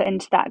being put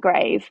into that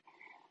grave.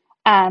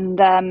 And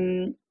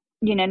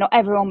not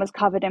everyone was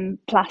covered in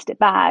plastic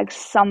bags.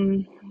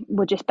 Some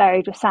were just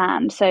buried with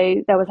sand.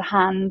 So there was a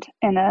hand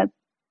in a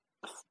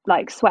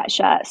like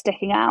sweatshirt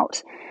sticking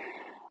out.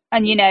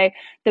 And,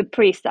 the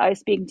priest that I was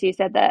speaking to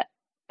said that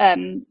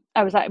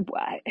I was like,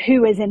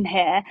 who is in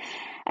here?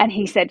 And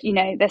he said,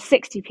 there's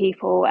 60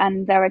 people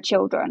and there are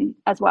children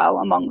as well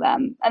among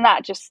them. And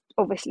that just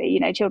obviously,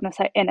 children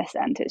are so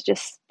innocent. It's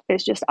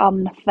just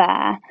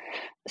unfair.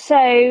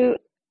 So,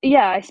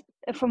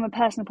 from a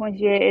personal point of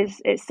view,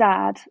 it's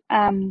sad.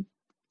 And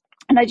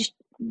I just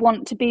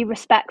want to be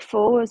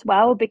respectful as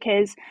well,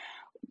 because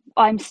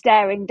I'm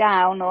staring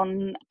down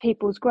on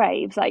people's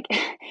graves. Like,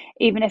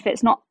 even if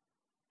it's not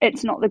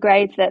the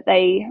grave that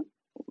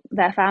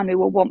their family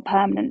will want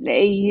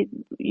permanently,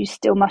 you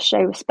still must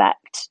show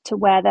respect to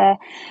where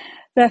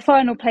their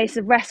final place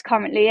of rest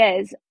currently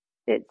is.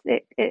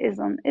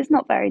 It's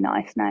not very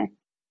nice, no.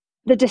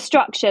 The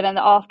destruction and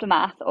the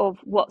aftermath of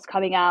what's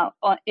coming out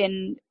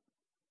in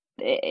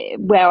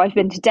where I've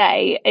been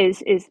today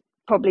is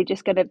probably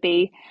just going to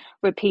be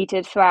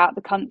repeated throughout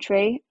the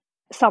country.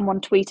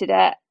 Someone tweeted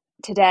it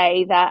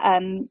today that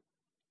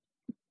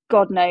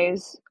God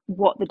knows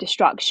what the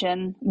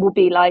destruction will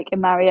be like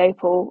in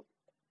Mariupol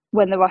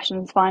when the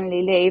Russians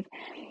finally leave.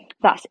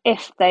 That's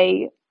if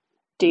they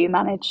do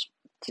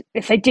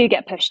if they do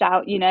get pushed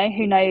out, who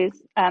knows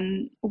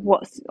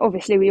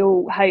obviously we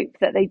all hope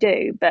that they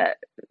do, but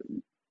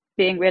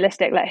being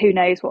realistic, who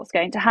knows what's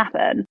going to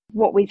happen.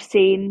 What we've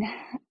seen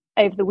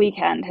over the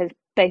weekend has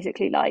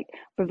basically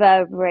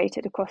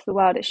reverberated across the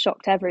world. It's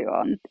shocked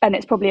everyone, and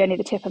it's probably only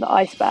the tip of the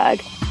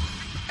iceberg.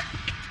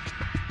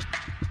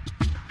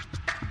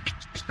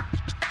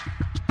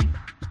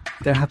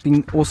 There have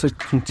been also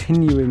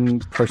continuing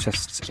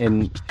protests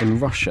in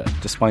Russia,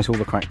 despite all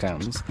the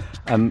crackdowns.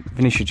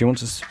 Venetia, do you want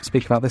to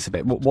speak about this a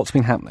bit? What's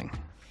been happening?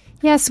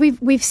 Yes,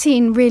 we've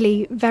seen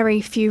really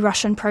very few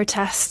Russian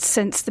protests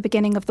since the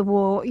beginning of the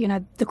war.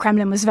 The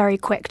Kremlin was very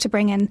quick to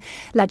bring in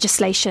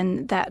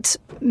legislation that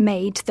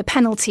made the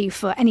penalty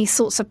for any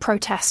sorts of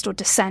protest or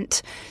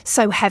dissent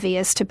so heavy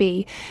as to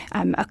be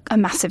a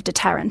massive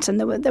deterrent. And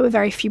there were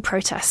very few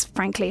protests,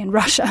 frankly, in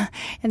Russia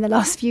in the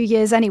last few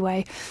years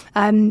anyway.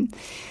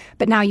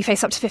 But now you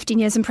face up to 15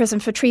 years in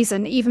prison for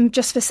treason, even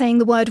just for saying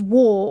the word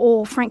war,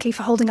 or frankly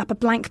for holding up a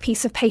blank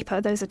piece of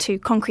paper. Those are two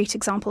concrete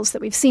examples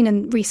that we've seen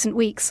in recent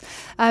weeks.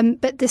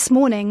 But this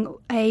morning,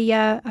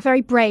 a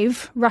very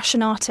brave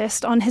Russian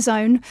artist on his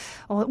own,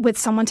 or with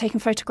someone taking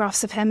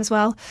photographs of him as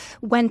well,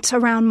 went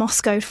around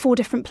Moscow, 4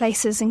 different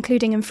places,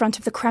 including in front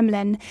of the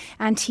Kremlin,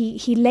 and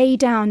he lay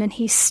down and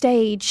he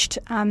staged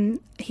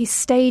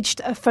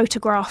a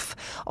photograph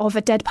of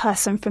a dead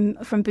person from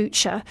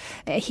Bucha.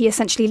 He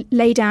essentially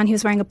lay down. He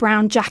was wearing a brown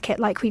jacket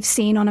like we've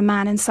seen on a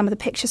man in some of the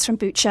pictures from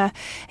Bucha.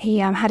 He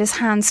had his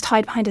hands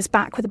tied behind his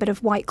back with a bit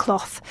of white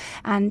cloth,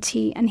 and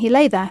he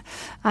lay there.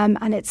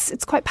 And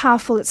it's quite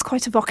powerful. It's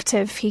quite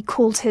evocative. He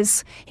called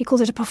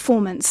it a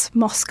performance,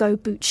 Moscow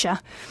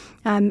Bucha.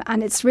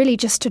 And it's really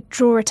just to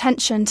draw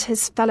attention to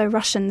his fellow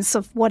Russians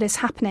of what is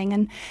happening.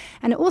 And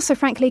it also,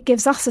 frankly,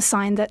 gives us a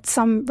sign that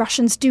some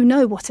Russians do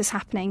know what is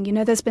happening.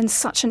 There's been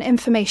such an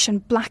information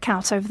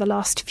blackout over the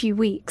last few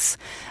weeks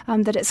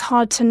that it's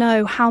hard to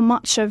know how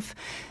much of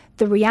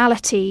the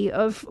reality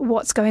of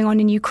what's going on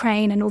in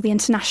Ukraine and all the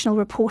international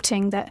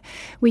reporting that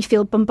we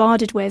feel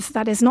bombarded with.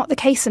 That is not the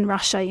case in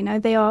Russia.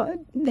 They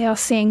are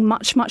seeing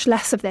much, much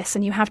less of this,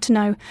 and you have to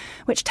know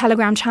which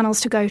Telegram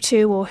channels to go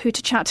to, or who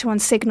to chat to on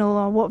Signal,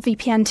 or what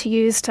VPN to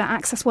use to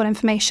access what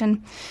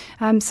information.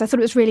 So I thought it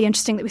was really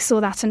interesting that we saw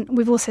that. And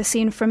we've also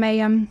seen from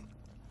a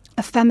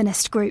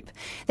feminist group,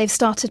 they've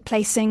started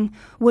placing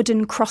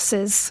wooden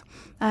crosses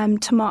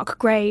to mark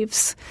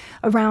graves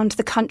around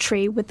the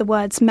country with the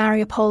words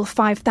Mariupol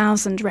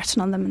 5,000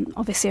 written on them, and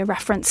obviously a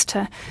reference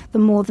to the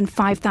more than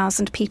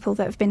 5,000 people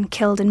that have been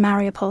killed in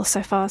Mariupol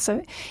so far.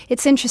 So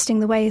it's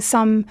interesting the way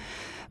some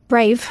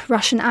brave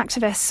Russian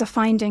activists are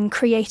finding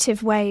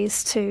creative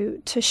ways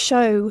to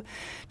show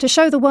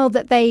the world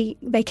that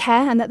they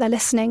care and that they're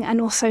listening,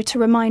 and also to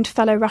remind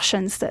fellow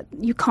Russians that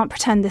you can't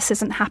pretend this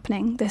isn't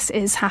happening. This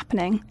is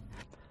happening.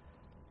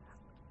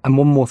 And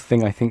one more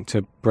thing I think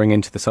to bring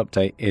into this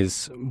update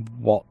is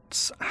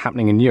what's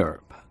happening in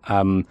Europe.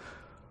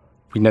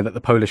 We know that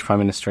the Polish Prime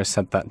Minister has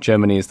said that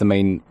Germany is the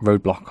main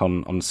roadblock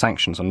on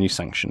sanctions, on new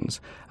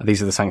sanctions.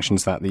 These are the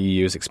sanctions that the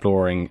EU is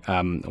exploring,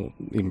 or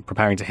even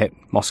preparing to hit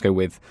Moscow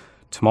with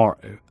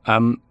tomorrow.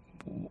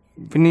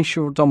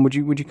 Venetia or Dom, would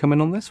you come in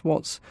on this?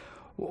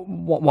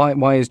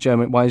 Why is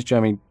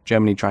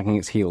Germany dragging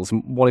its heels?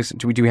 And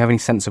do we have any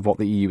sense of what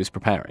the EU is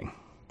preparing?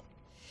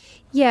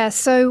 Yeah,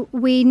 so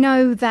we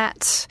know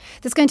that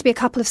there's going to be a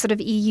couple of sort of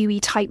EU-y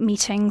type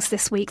meetings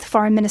this week. The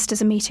foreign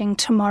ministers are meeting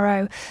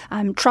tomorrow.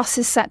 Truss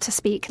is set to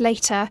speak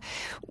later.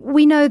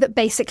 We know that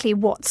basically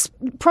what's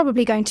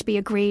probably going to be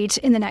agreed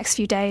in the next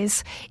few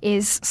days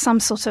is some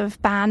sort of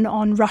ban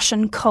on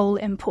Russian coal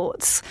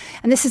imports.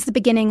 And this is the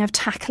beginning of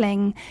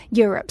tackling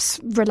Europe's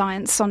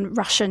reliance on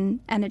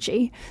Russian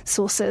energy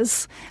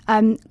sources.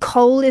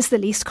 Coal is the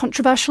least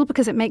controversial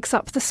because it makes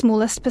up the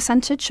smallest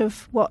percentage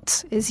of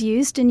what is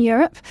used in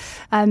Europe.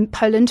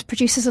 Poland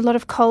produces a lot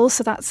of coal,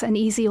 so that's an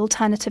easy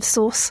alternative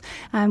source.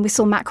 We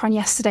saw Macron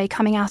yesterday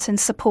coming out in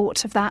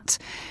support of that.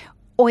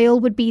 Oil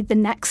would be the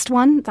next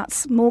one.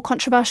 That's more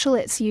controversial.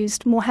 It's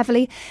used more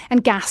heavily.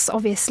 And gas,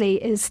 obviously,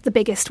 is the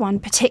biggest one,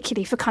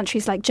 particularly for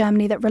countries like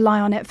Germany that rely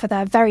on it for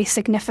their very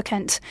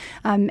significant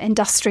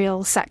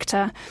industrial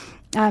sector.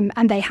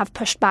 And they have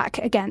pushed back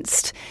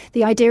against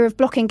the idea of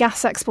blocking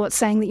gas exports,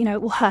 saying that,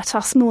 it will hurt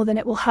us more than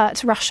it will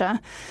hurt Russia.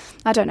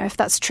 I don't know if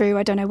that's true.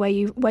 I don't know where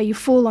you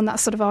fall on that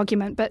sort of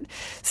argument. But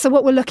so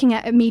what we're looking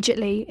at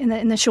immediately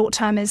in the short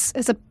term is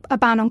a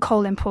ban on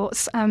coal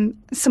imports.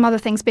 Some other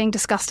things being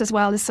discussed as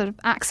well is sort of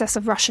access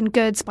of Russian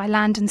goods by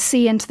land and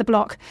sea into the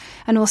bloc,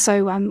 and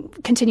also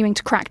continuing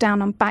to crack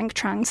down on bank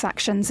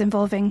transactions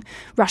involving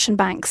Russian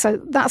banks. So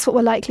that's what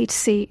we're likely to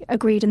see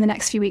agreed in the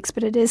next few weeks.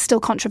 But it is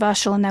still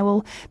controversial, and there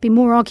will be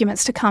more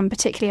arguments to come,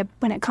 particularly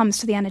when it comes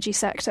to the energy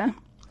sector.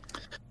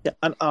 Yeah,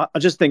 and I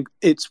just think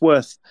it's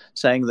worth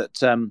saying that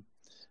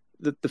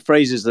the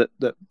phrases that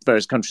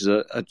various countries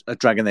are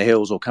dragging their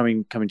heels or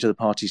coming to the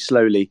party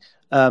slowly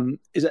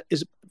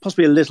is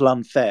possibly a little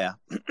unfair.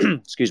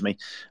 Excuse me.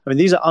 I mean,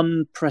 these are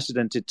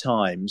unprecedented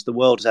times. The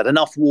world has had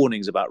enough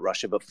warnings about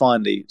Russia, but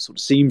finally sort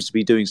of seems to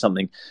be doing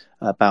something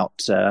about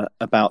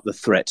the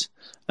threat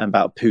and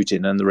about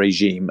Putin and the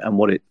regime and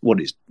what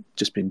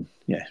it's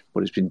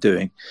been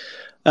doing.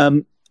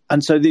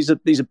 And so these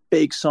are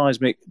big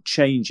seismic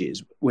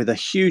changes with a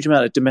huge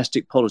amount of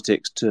domestic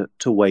politics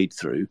to wade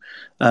through.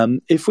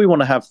 If we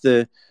want to have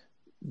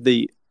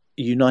the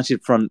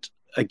united front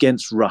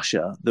against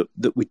Russia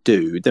that we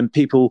do, then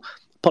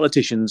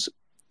politicians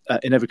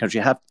in every country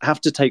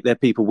have to take their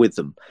people with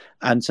them.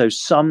 And so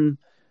some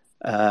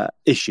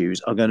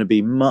issues are going to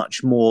be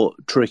much more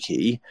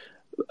tricky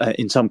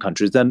in some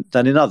countries than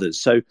in others.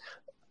 So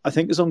I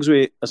think as long as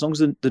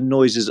the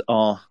noises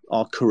are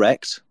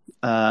correct,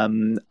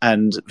 and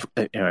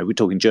we're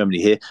talking Germany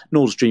here,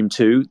 Nord Stream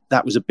 2,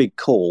 that was a big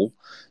call.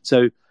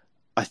 So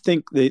I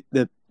think the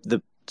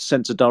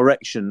sense of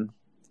direction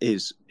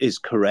is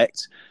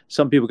correct.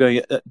 Some people going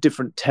at a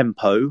different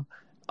tempo.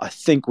 I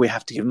think we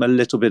have to give them a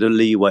little bit of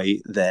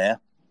leeway there.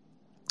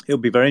 It'll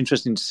be very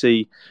interesting to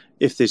see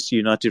if this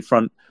united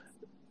front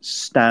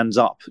stands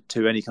up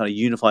to any kind of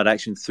unified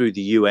action through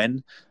the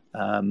UN.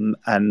 And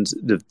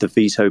the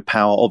veto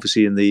power,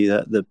 obviously, in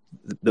that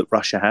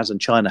Russia has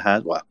and China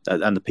has,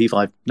 and the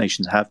P5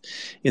 nations have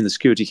in the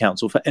Security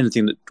Council for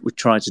anything that we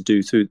try to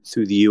do through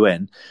the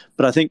UN.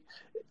 But I think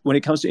when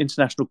it comes to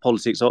international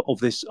politics of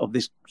this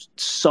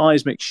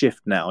seismic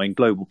shift now in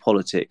global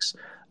politics,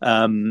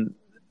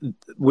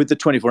 with the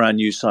 24-hour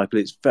news cycle,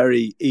 it's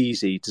very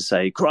easy to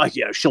say,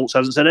 crikey, Scholz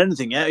hasn't said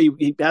anything yet.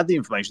 He had the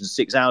information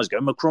 6 hours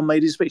ago. Macron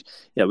made his speech.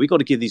 Yeah, we've got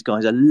to give these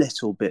guys a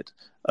little bit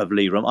of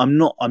leeway. I'm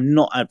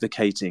not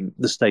advocating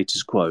the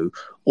status quo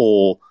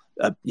or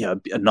a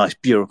nice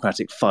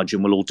bureaucratic fudge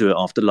and we'll all do it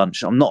after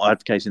lunch. I'm not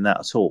advocating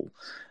that at all.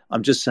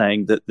 I'm just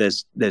saying that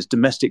there's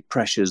domestic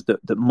pressures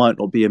that might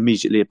not be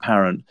immediately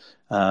apparent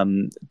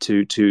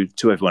to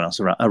everyone else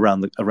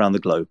around the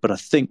globe. But I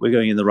think we're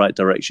going in the right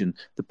direction.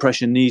 The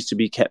pressure needs to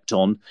be kept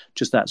on.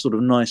 Just that sort of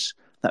nice,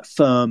 that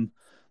firm,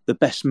 the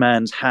best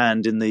man's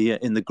hand in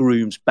the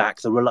groom's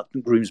back, the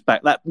reluctant groom's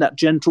back. That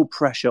gentle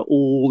pressure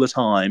all the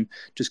time.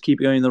 Just keep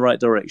going in the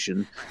right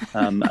direction,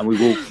 and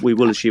we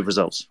will achieve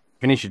results.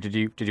 Venetia, did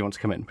you want to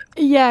come in?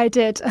 Yeah, I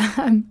did.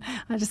 I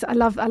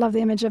love the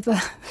image of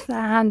the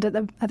hand at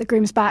the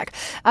groom's back.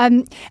 I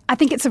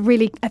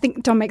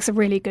think Dom makes a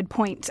really good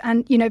point,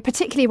 and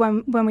particularly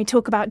when we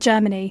talk about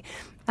Germany,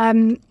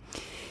 the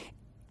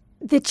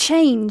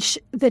changes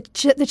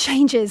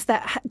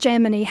that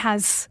Germany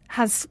has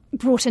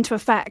brought into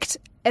effect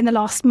in the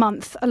last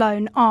month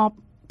alone are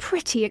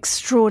pretty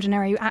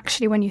extraordinary,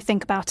 actually, when you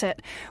think about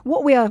it.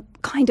 What we are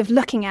kind of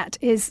looking at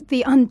is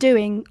the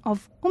undoing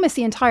of almost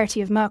the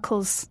entirety of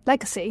Merkel's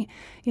legacy.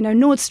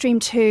 Nord Stream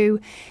 2,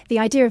 the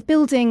idea of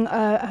building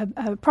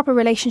a proper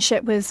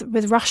relationship with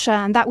Russia,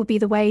 and that would be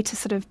the way to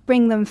sort of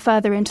bring them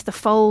further into the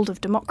fold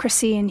of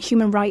democracy and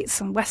human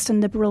rights and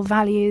Western liberal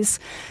values.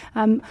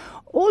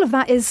 All of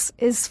that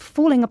is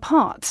falling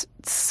apart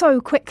so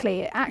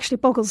quickly. It actually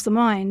boggles the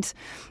mind.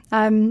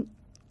 I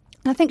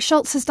think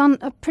Scholz has done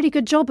a pretty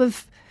good job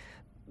of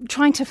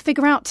trying to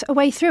figure out a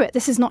way through it.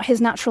 This is not his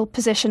natural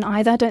position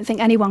either. I don't think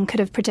anyone could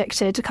have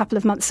predicted a couple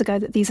of months ago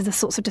that these are the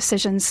sorts of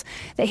decisions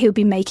that he would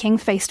be making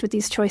faced with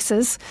these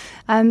choices.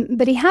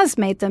 But he has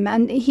made them,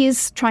 and he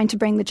is trying to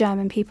bring the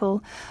German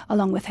people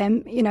along with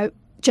him.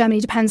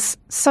 Germany depends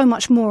so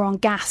much more on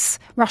gas,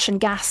 Russian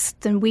gas,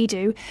 than we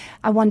do.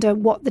 I wonder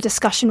what the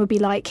discussion would be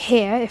like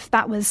here if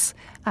that was,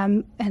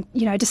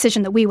 a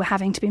decision that we were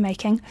having to be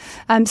making.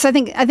 So I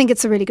think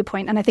it's a really good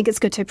point, and I think it's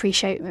good to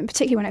appreciate,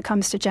 particularly when it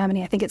comes to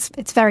Germany. I think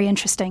it's very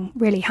interesting,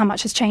 really, how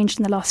much has changed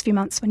in the last few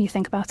months when you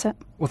think about it.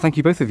 Well, thank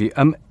you, both of you.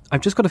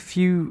 I've just got a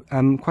few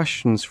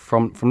questions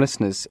from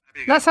listeners.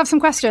 Let's have some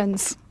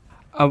questions.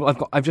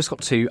 I've just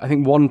got two. I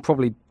think one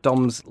probably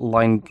Dom's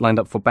lined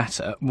up for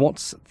better.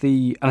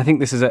 And I think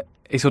this is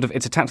it's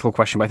a tactical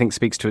question, but I think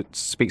speaks to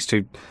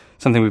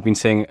something we've been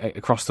seeing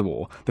across the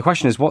war. The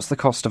question is, what's the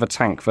cost of a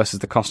tank versus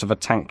the cost of a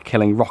tank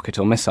killing rocket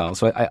or missile?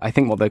 So I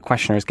think what the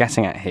questioner is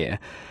getting at here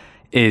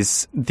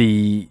is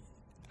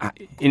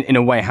in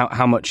a way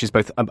how much is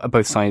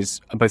both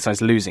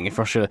sides losing. If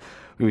Russia,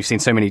 we've seen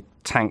so many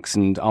tanks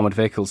and armoured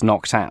vehicles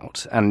knocked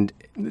out, and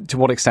to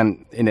what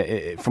extent,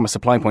 from a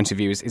supply point of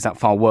view, is that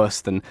far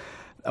worse than,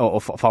 or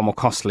far more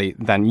costly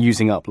than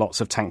using up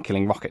lots of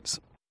tank-killing rockets?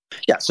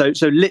 Yeah, so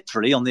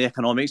literally on the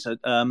economics, so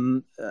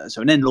an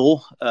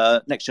NLAW,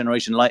 next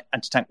generation light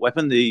anti-tank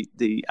weapon,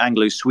 the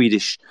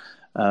Anglo-Swedish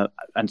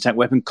anti-tank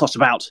weapon costs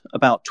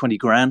about 20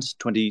 grand,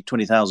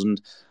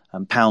 20,000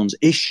 pounds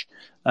ish.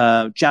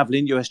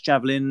 Javelin, US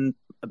Javelin,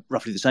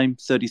 roughly the same,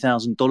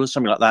 $30,000,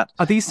 something like that.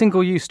 Are these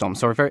single use, Dom?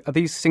 Sorry, are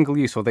these single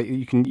use, or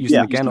you can use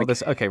them again? Or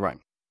this? Okay, right.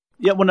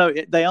 Yeah, well, no,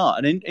 they are.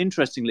 And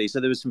interestingly, so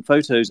there was some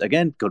photos.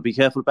 Again, got to be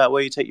careful about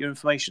where you take your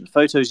information.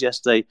 Photos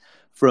yesterday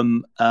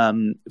from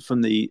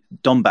the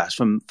Donbass,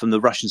 from the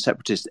Russian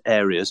separatist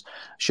areas,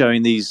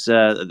 showing these.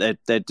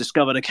 They'd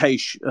discovered a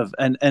cache of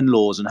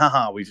NLAWs,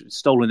 and we've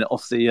stolen it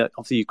off the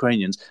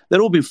Ukrainians. They'd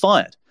all been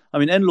fired. I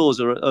mean, NLAWs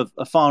are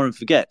a fire and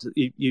forget.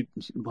 You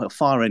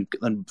fire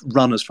and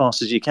run as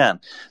fast as you can.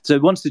 So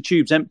once the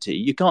tube's empty,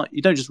 you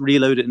don't just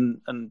reload it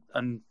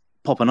and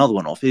pop another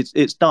one off.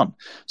 It's done.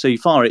 So you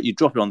fire it, you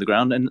drop it on the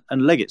ground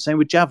and leg it. Same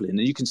with javelin.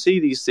 And you can see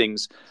these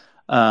things.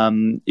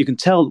 You can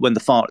tell when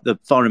the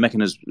firing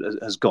mechanism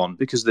has gone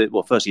because,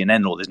 firstly in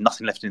NLAW, there's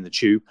nothing left in the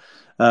tube,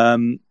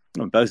 both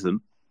of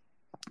them.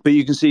 But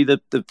you can see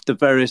the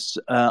various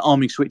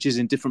arming switches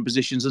in different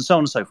positions and so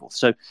on and so forth.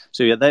 So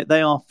yeah,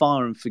 they are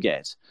fire and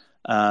forget.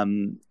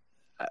 And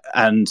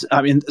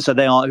I mean, so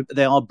they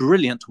are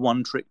brilliant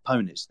one-trick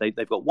ponies.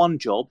 They've got one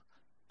job,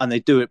 and they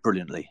do it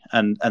brilliantly,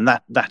 and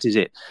that is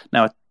it.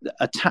 Now,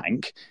 a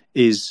tank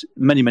is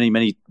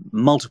many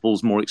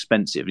multiples more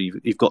expensive.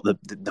 You've got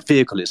the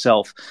vehicle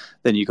itself,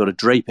 then you've got to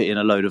drape it in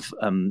a load of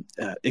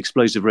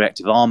explosive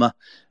reactive armor.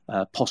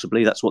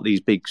 Possibly that's what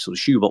these big sort of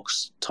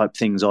shoebox type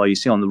things are. You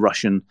see on the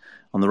Russian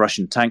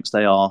tanks,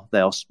 they are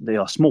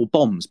small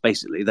bombs.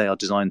 Basically, they are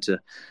designed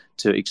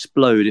to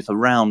explode if a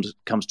round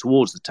comes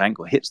towards the tank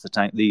or hits the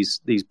tank.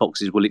 These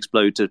boxes will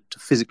explode to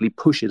physically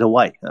push it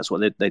away. That's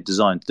what they're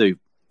designed to do,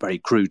 very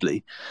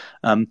crudely.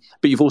 But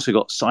you've also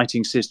got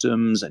sighting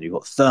systems, and you've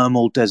got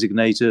thermal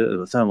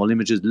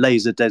imagers,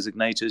 laser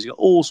designators. You've got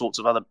all sorts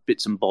of other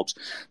bits and bobs.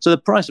 So the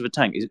price of a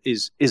tank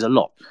is a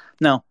lot.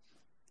 Now,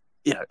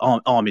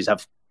 armies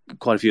have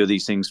quite a few of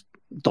these things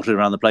dotted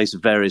around the place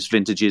of various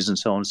vintages and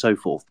so on and so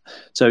forth.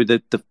 So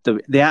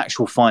the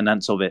actual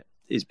finance of it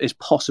is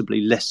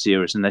possibly less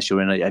serious unless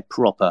you're in a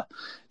proper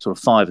sort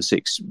of 5 or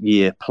 6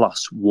 year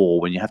plus war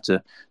when you have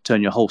to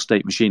turn your whole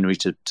state machinery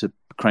to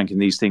cranking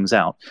these things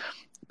out.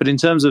 But in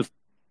terms of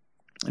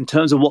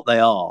what they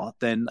are,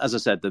 then as I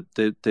said,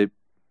 the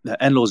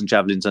NLAWs and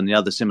javelins and the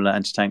other similar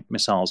anti-tank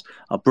missiles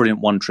are brilliant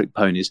one-trick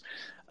ponies.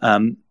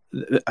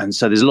 And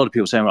so there's a lot of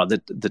people saying, right,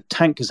 the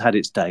tank has had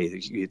its day.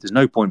 There's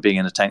no point being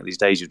in a tank these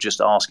days. You're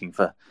just asking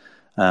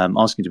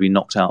to be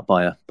knocked out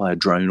by a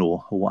drone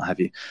or what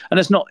have you. And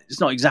it's not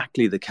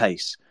exactly the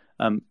case,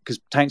 because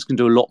tanks can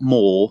do a lot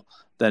more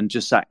than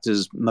just act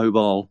as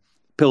mobile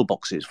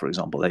pillboxes, for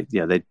example.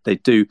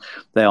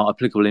 They are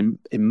applicable in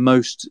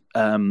most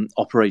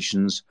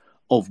operations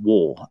of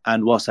war.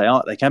 And whilst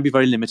they can be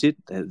very limited,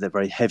 they're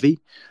very heavy.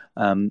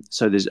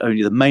 So there's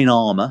only the main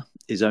armor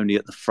is only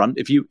at the front.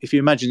 If you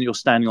imagine that you're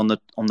standing on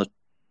the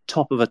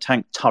top of a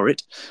tank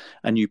turret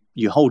and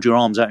you hold your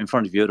arms out in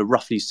front of you at a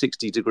roughly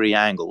 60-degree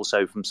angle,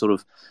 so from sort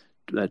of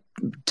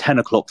 10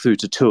 o'clock through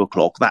to 2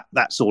 o'clock,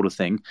 that sort of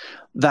thing,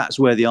 that's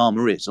where the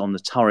armor is, on the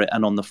turret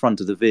and on the front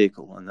of the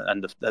vehicle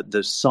and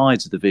the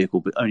sides of the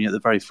vehicle, but only at the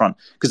very front,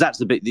 because that's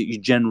the bit that you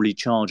generally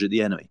charge at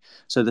the enemy.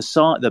 So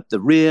the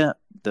rear,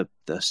 the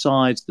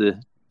sides,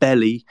 the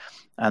belly,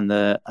 and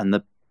the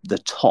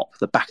top,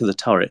 the back of the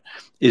turret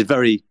is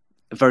very,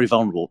 very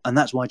vulnerable, and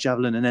that's why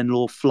javelin and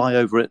NLAW fly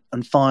over it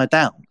and fire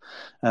down,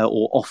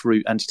 or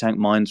off-route anti-tank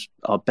mines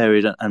are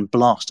buried and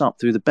blast up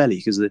through the belly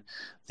because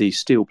the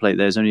steel plate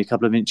there is only a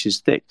couple of inches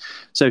thick.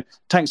 So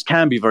tanks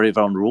can be very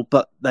vulnerable,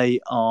 but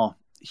they are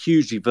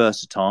hugely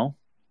versatile.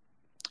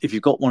 If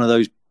you've got one of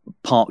those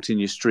parked in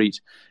your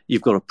street,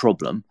 you've got a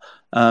problem.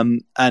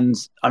 And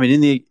I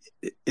mean,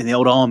 in the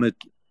old armoured.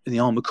 In the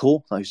Armour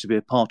Corps I used to be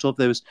a part of,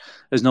 there's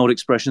an old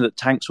expression that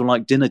tanks were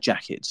like dinner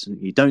jackets. And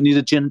you don't need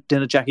a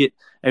dinner jacket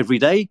every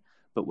day,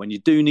 but when you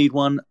do need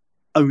one,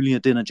 only a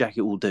dinner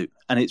jacket will do.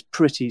 And it's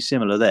pretty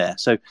similar there.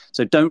 So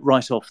don't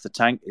write off the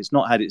tank. It's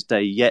not had its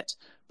day yet,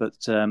 but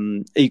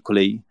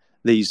equally,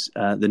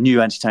 the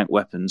new anti-tank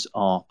weapons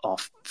are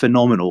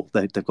phenomenal.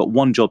 They've got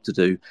one job to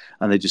do,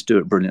 and they just do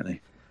it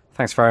brilliantly.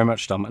 Thanks very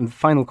much, Dom. And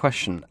final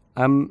question.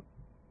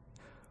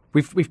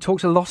 We've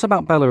talked a lot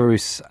about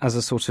Belarus as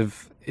a sort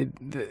of...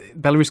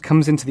 Belarus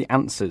comes into the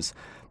answers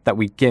that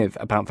we give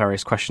about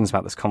various questions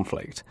about this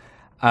conflict.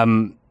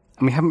 And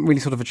we haven't really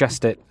sort of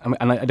addressed it, and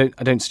I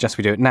don't suggest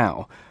we do it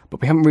now, but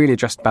we haven't really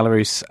addressed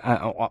Belarus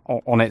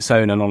on its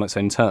own and on its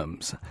own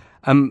terms.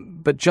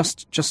 But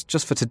just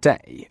for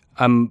today,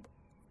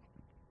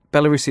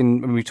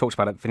 Belarusian, when we talked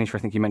about it, Venetia, I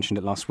think you mentioned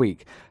it last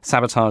week,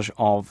 sabotage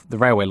of the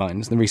railway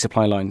lines, the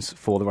resupply lines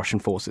for the Russian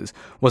forces,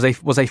 was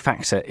a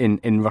factor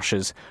in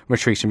Russia's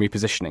retreat and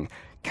repositioning.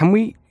 Can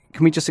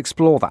we just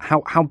explore that?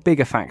 How big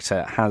a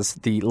factor has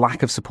the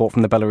lack of support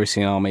from the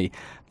Belarusian army,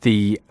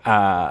 the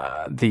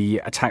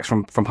attacks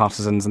from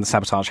partisans and the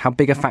sabotage, how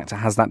big a factor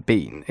has that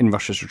been in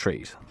Russia's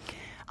retreat?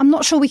 I'm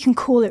not sure we can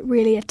call it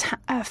really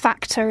a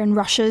factor in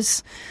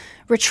Russia's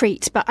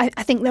retreat, but I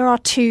think there are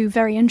two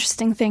very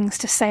interesting things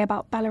to say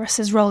about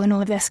Belarus's role in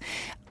all of this.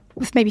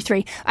 With maybe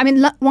three. I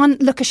mean, one,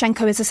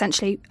 Lukashenko is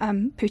essentially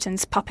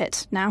Putin's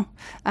puppet now.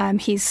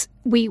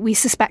 We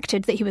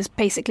suspected that he was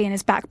basically in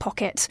his back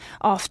pocket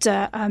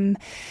after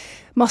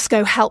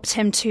Moscow helped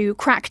him to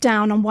crack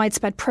down on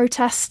widespread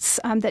protests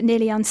that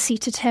nearly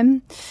unseated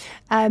him.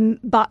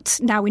 But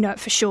now we know it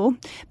for sure.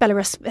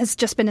 Belarus has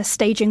just been a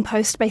staging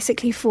post,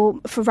 basically, for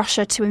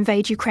Russia to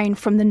invade Ukraine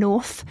from the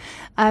north.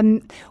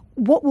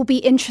 What will be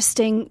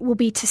interesting will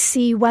be to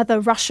see whether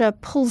Russia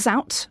pulls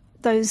out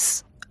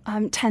those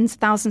tens of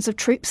thousands of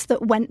troops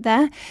that went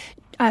there.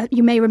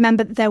 you may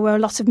remember that there were a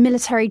lot of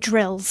military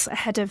drills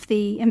ahead of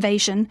the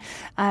invasion.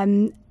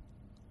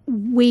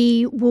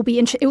 It will be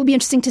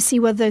interesting to see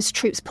whether those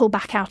troops pull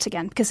back out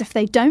again, because if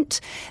they don't,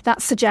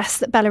 that suggests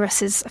that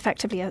Belarus is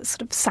effectively a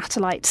sort of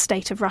satellite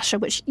state of Russia,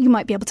 which you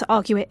might be able to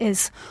argue it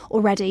is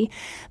already.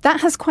 That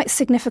has quite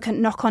significant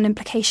knock-on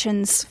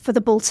implications for the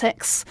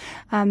Baltics,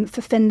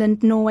 for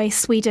Finland, Norway,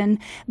 Sweden.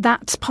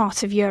 That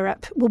part of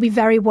Europe will be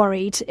very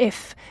worried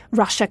if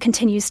Russia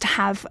continues to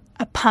have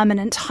a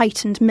permanent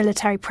heightened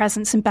military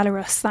presence in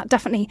Belarus. That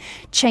definitely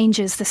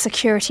changes the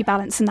security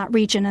balance in that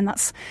region, and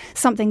that's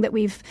something that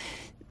we've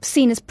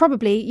seen as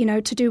probably,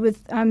 to do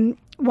with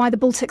why the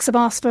Baltics have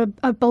asked for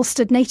a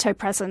bolstered NATO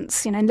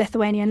presence, in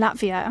Lithuania and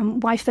Latvia,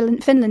 and why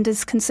Finland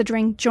is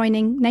considering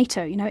joining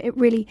NATO. It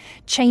really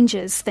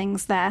changes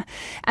things there.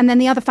 And then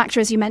the other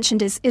factor, as you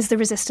mentioned, is the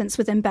resistance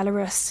within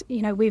Belarus.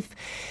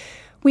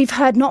 We've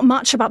heard not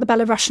much about the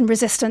Belarusian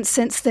resistance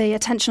since the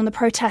attention on the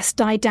protest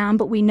died down,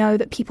 but we know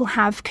that people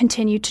have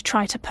continued to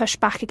try to push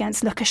back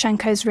against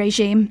Lukashenko's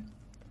regime.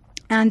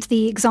 And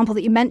the example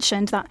that you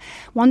mentioned, that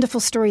wonderful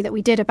story that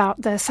we did about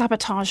the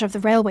sabotage of the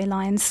railway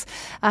lines,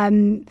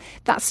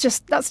 that's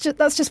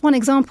just one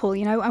example,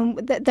 And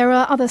there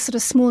are other sort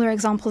of smaller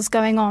examples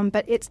going on,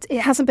 but it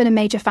hasn't been a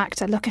major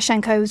factor.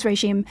 Lukashenko's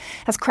regime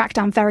has cracked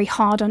down very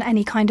hard on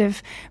any kind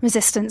of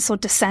resistance or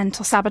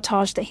dissent or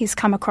sabotage that he's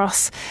come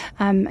across,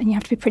 and you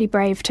have to be pretty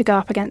brave to go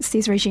up against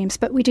these regimes.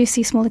 But we do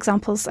see small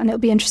examples, and it'll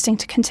be interesting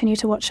to continue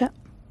to watch it.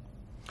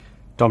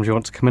 Dom, do you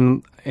want to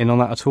come in on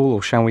that at all,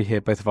 or shall we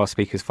hear both of our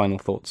speakers' final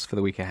thoughts for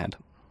the week ahead?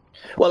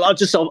 Well,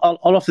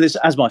 I'll offer this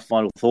as my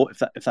final thought,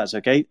 if that's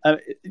okay.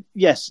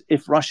 Yes,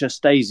 if Russia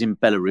stays in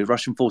Belarus,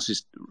 Russian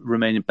forces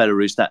remain in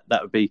Belarus, that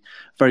would be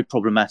very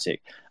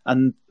problematic.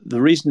 And the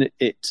reason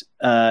it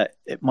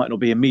might not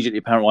be immediately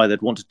apparent why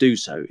they'd want to do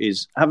so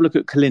is have a look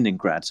at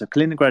Kaliningrad. So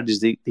Kaliningrad is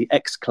the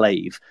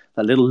exclave,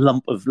 that little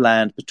lump of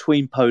land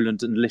between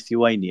Poland and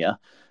Lithuania,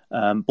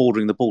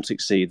 bordering the Baltic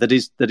Sea, that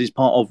is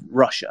part of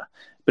Russia.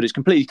 But it's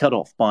completely cut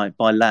off by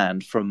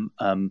land from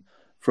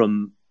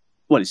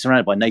it's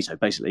surrounded by NATO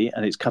basically,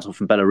 and it's cut off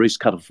from Belarus,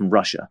 cut off from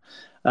Russia,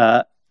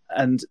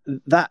 and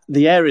that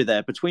the area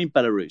there between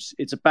Belarus,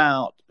 it's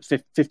about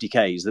 50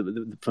 k's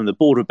from the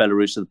border of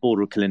Belarus to the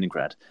border of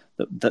Kaliningrad.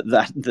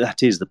 That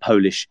is the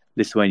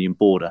Polish-Lithuanian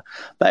border.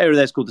 That area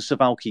there is called the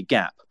Suwałki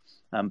Gap.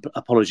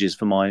 Apologies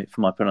for my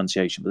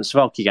pronunciation, but the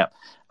Suwałki Gap,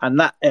 and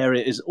that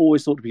area is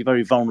always thought to be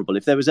very vulnerable.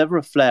 If there was ever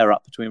a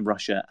flare-up between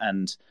Russia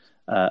and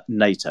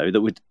NATO that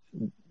would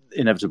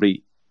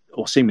inevitably,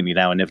 or seemingly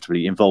now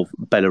inevitably, involve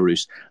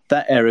Belarus,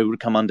 that area would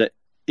come under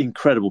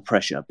incredible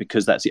pressure,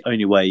 because that's the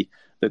only way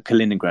that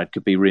Kaliningrad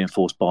could be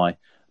reinforced by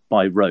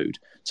road.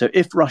 So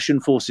if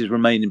Russian forces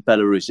remain in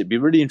Belarus, it'd be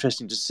really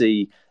interesting to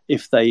see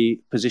if they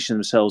position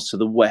themselves to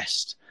the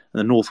west and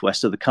the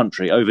northwest of the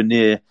country, over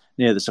near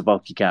the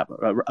Suwałki Gap,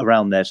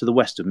 around there, to the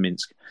west of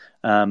Minsk.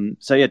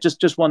 So yeah,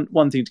 just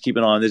one thing to keep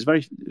an eye on. There's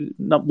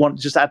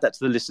just add that to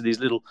the list of these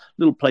little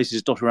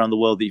places dotted around the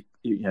world that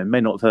you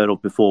may not have heard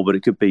of before, but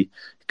it could be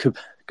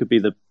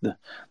the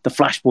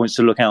flashpoints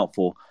to look out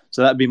for.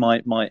 So that'd be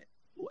my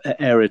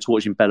area to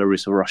watch in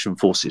Belarus or Russian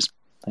forces.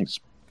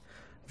 Thanks.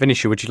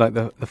 Venetia, would you like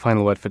the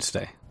final word for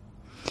today?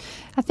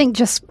 I think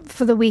just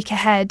for the week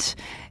ahead,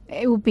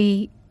 it will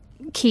be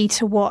key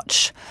to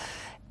watch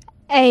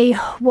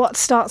what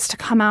starts to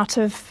come out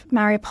of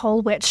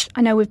Mariupol, which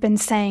I know we've been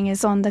saying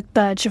is on the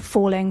verge of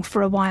falling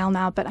for a while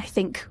now, but I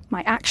think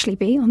might actually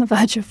be on the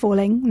verge of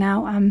falling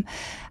now.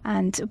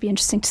 And it'll be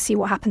interesting to see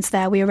what happens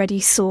there. We already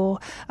saw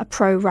a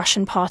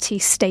pro-Russian party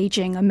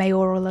staging a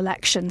mayoral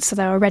election, so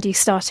they're already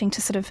starting to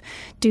sort of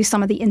do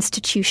some of the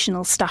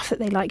institutional stuff that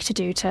they like to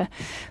do to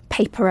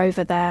paper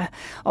over their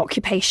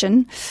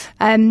occupation.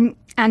 And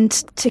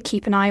to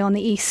keep an eye on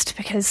the east,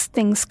 because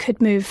things could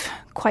move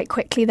quite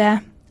quickly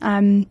there.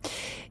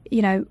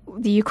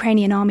 The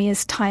Ukrainian army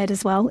is tired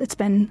as well. It's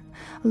been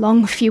a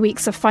long few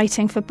weeks of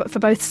fighting for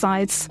both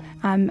sides,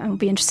 and it'll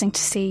be interesting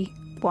to see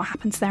what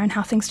happens there and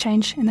how things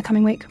change in the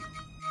coming week.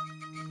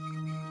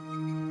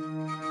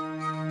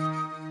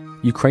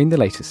 Ukraine the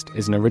Latest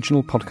is an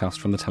original podcast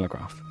from The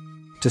Telegraph.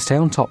 To stay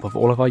on top of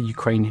all of our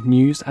Ukraine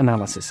news,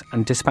 analysis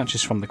and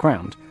dispatches from the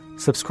ground,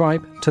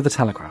 subscribe to The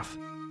Telegraph.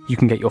 You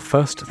can get your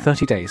first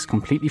 30 days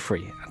completely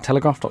free at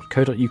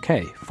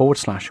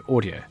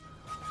telegraph.co.uk/audio.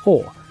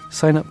 Or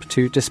sign up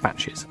to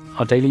Dispatches,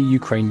 our daily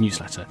Ukraine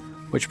newsletter,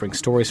 which brings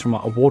stories from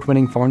our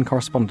award-winning foreign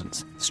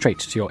correspondents straight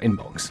to your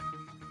inbox.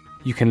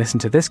 You can listen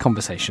to this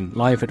conversation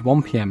live at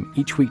 1 p.m.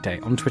 each weekday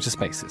on Twitter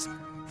Spaces.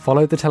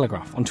 Follow The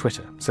Telegraph on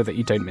Twitter so that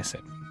you don't miss it.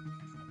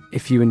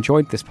 If you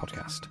enjoyed this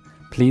podcast,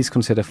 please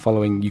consider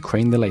following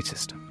Ukraine the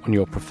Latest on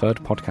your preferred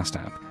podcast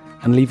app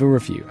and leave a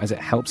review, as it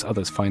helps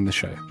others find the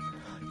show.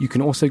 You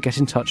can also get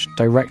in touch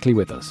directly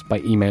with us by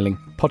emailing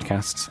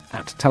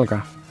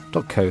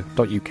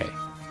podcasts@telegraph.co.uk.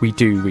 We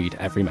do read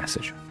every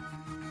message.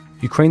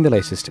 Ukraine the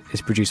Latest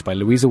is produced by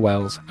Louisa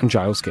Wells and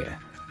Giles Gear,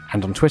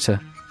 and on Twitter,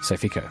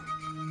 Sophie Coe.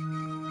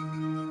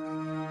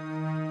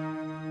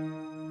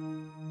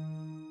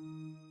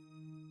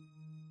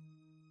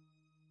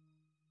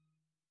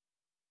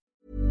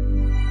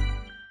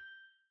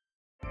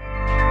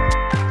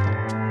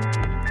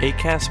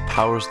 Acast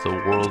powers the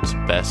world's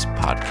best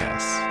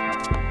podcasts.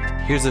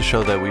 Here's a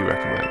show that we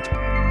recommend.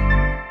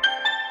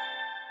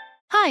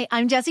 Hi,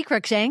 I'm Jessie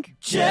Cruikshank.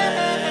 Jessie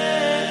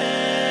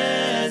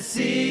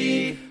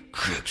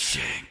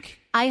Cruikshank.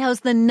 I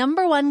host the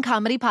 #1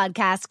 comedy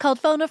podcast called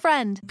Phone a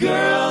Friend.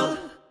 Girl,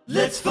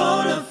 let's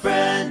phone a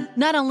friend.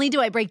 Not only do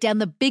I break down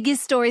the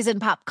biggest stories in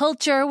pop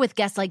culture with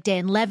guests like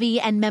Dan Levy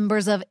and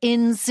members of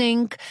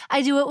NSYNC,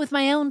 I do it with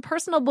my own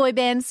personal boy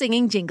band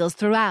singing jingles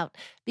throughout.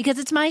 Because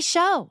it's my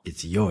show.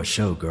 It's your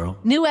show, girl.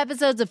 New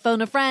episodes of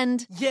Phone a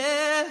Friend.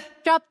 Yeah.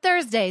 Drop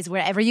Thursdays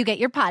wherever you get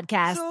your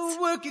podcasts.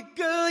 So work it,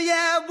 girl,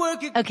 yeah,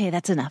 work it. Okay,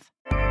 that's enough.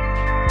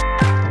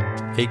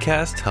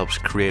 Acast helps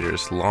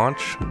creators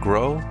launch,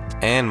 grow,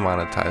 and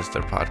monetize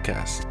their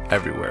podcasts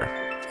everywhere.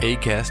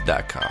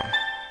 Acast.com.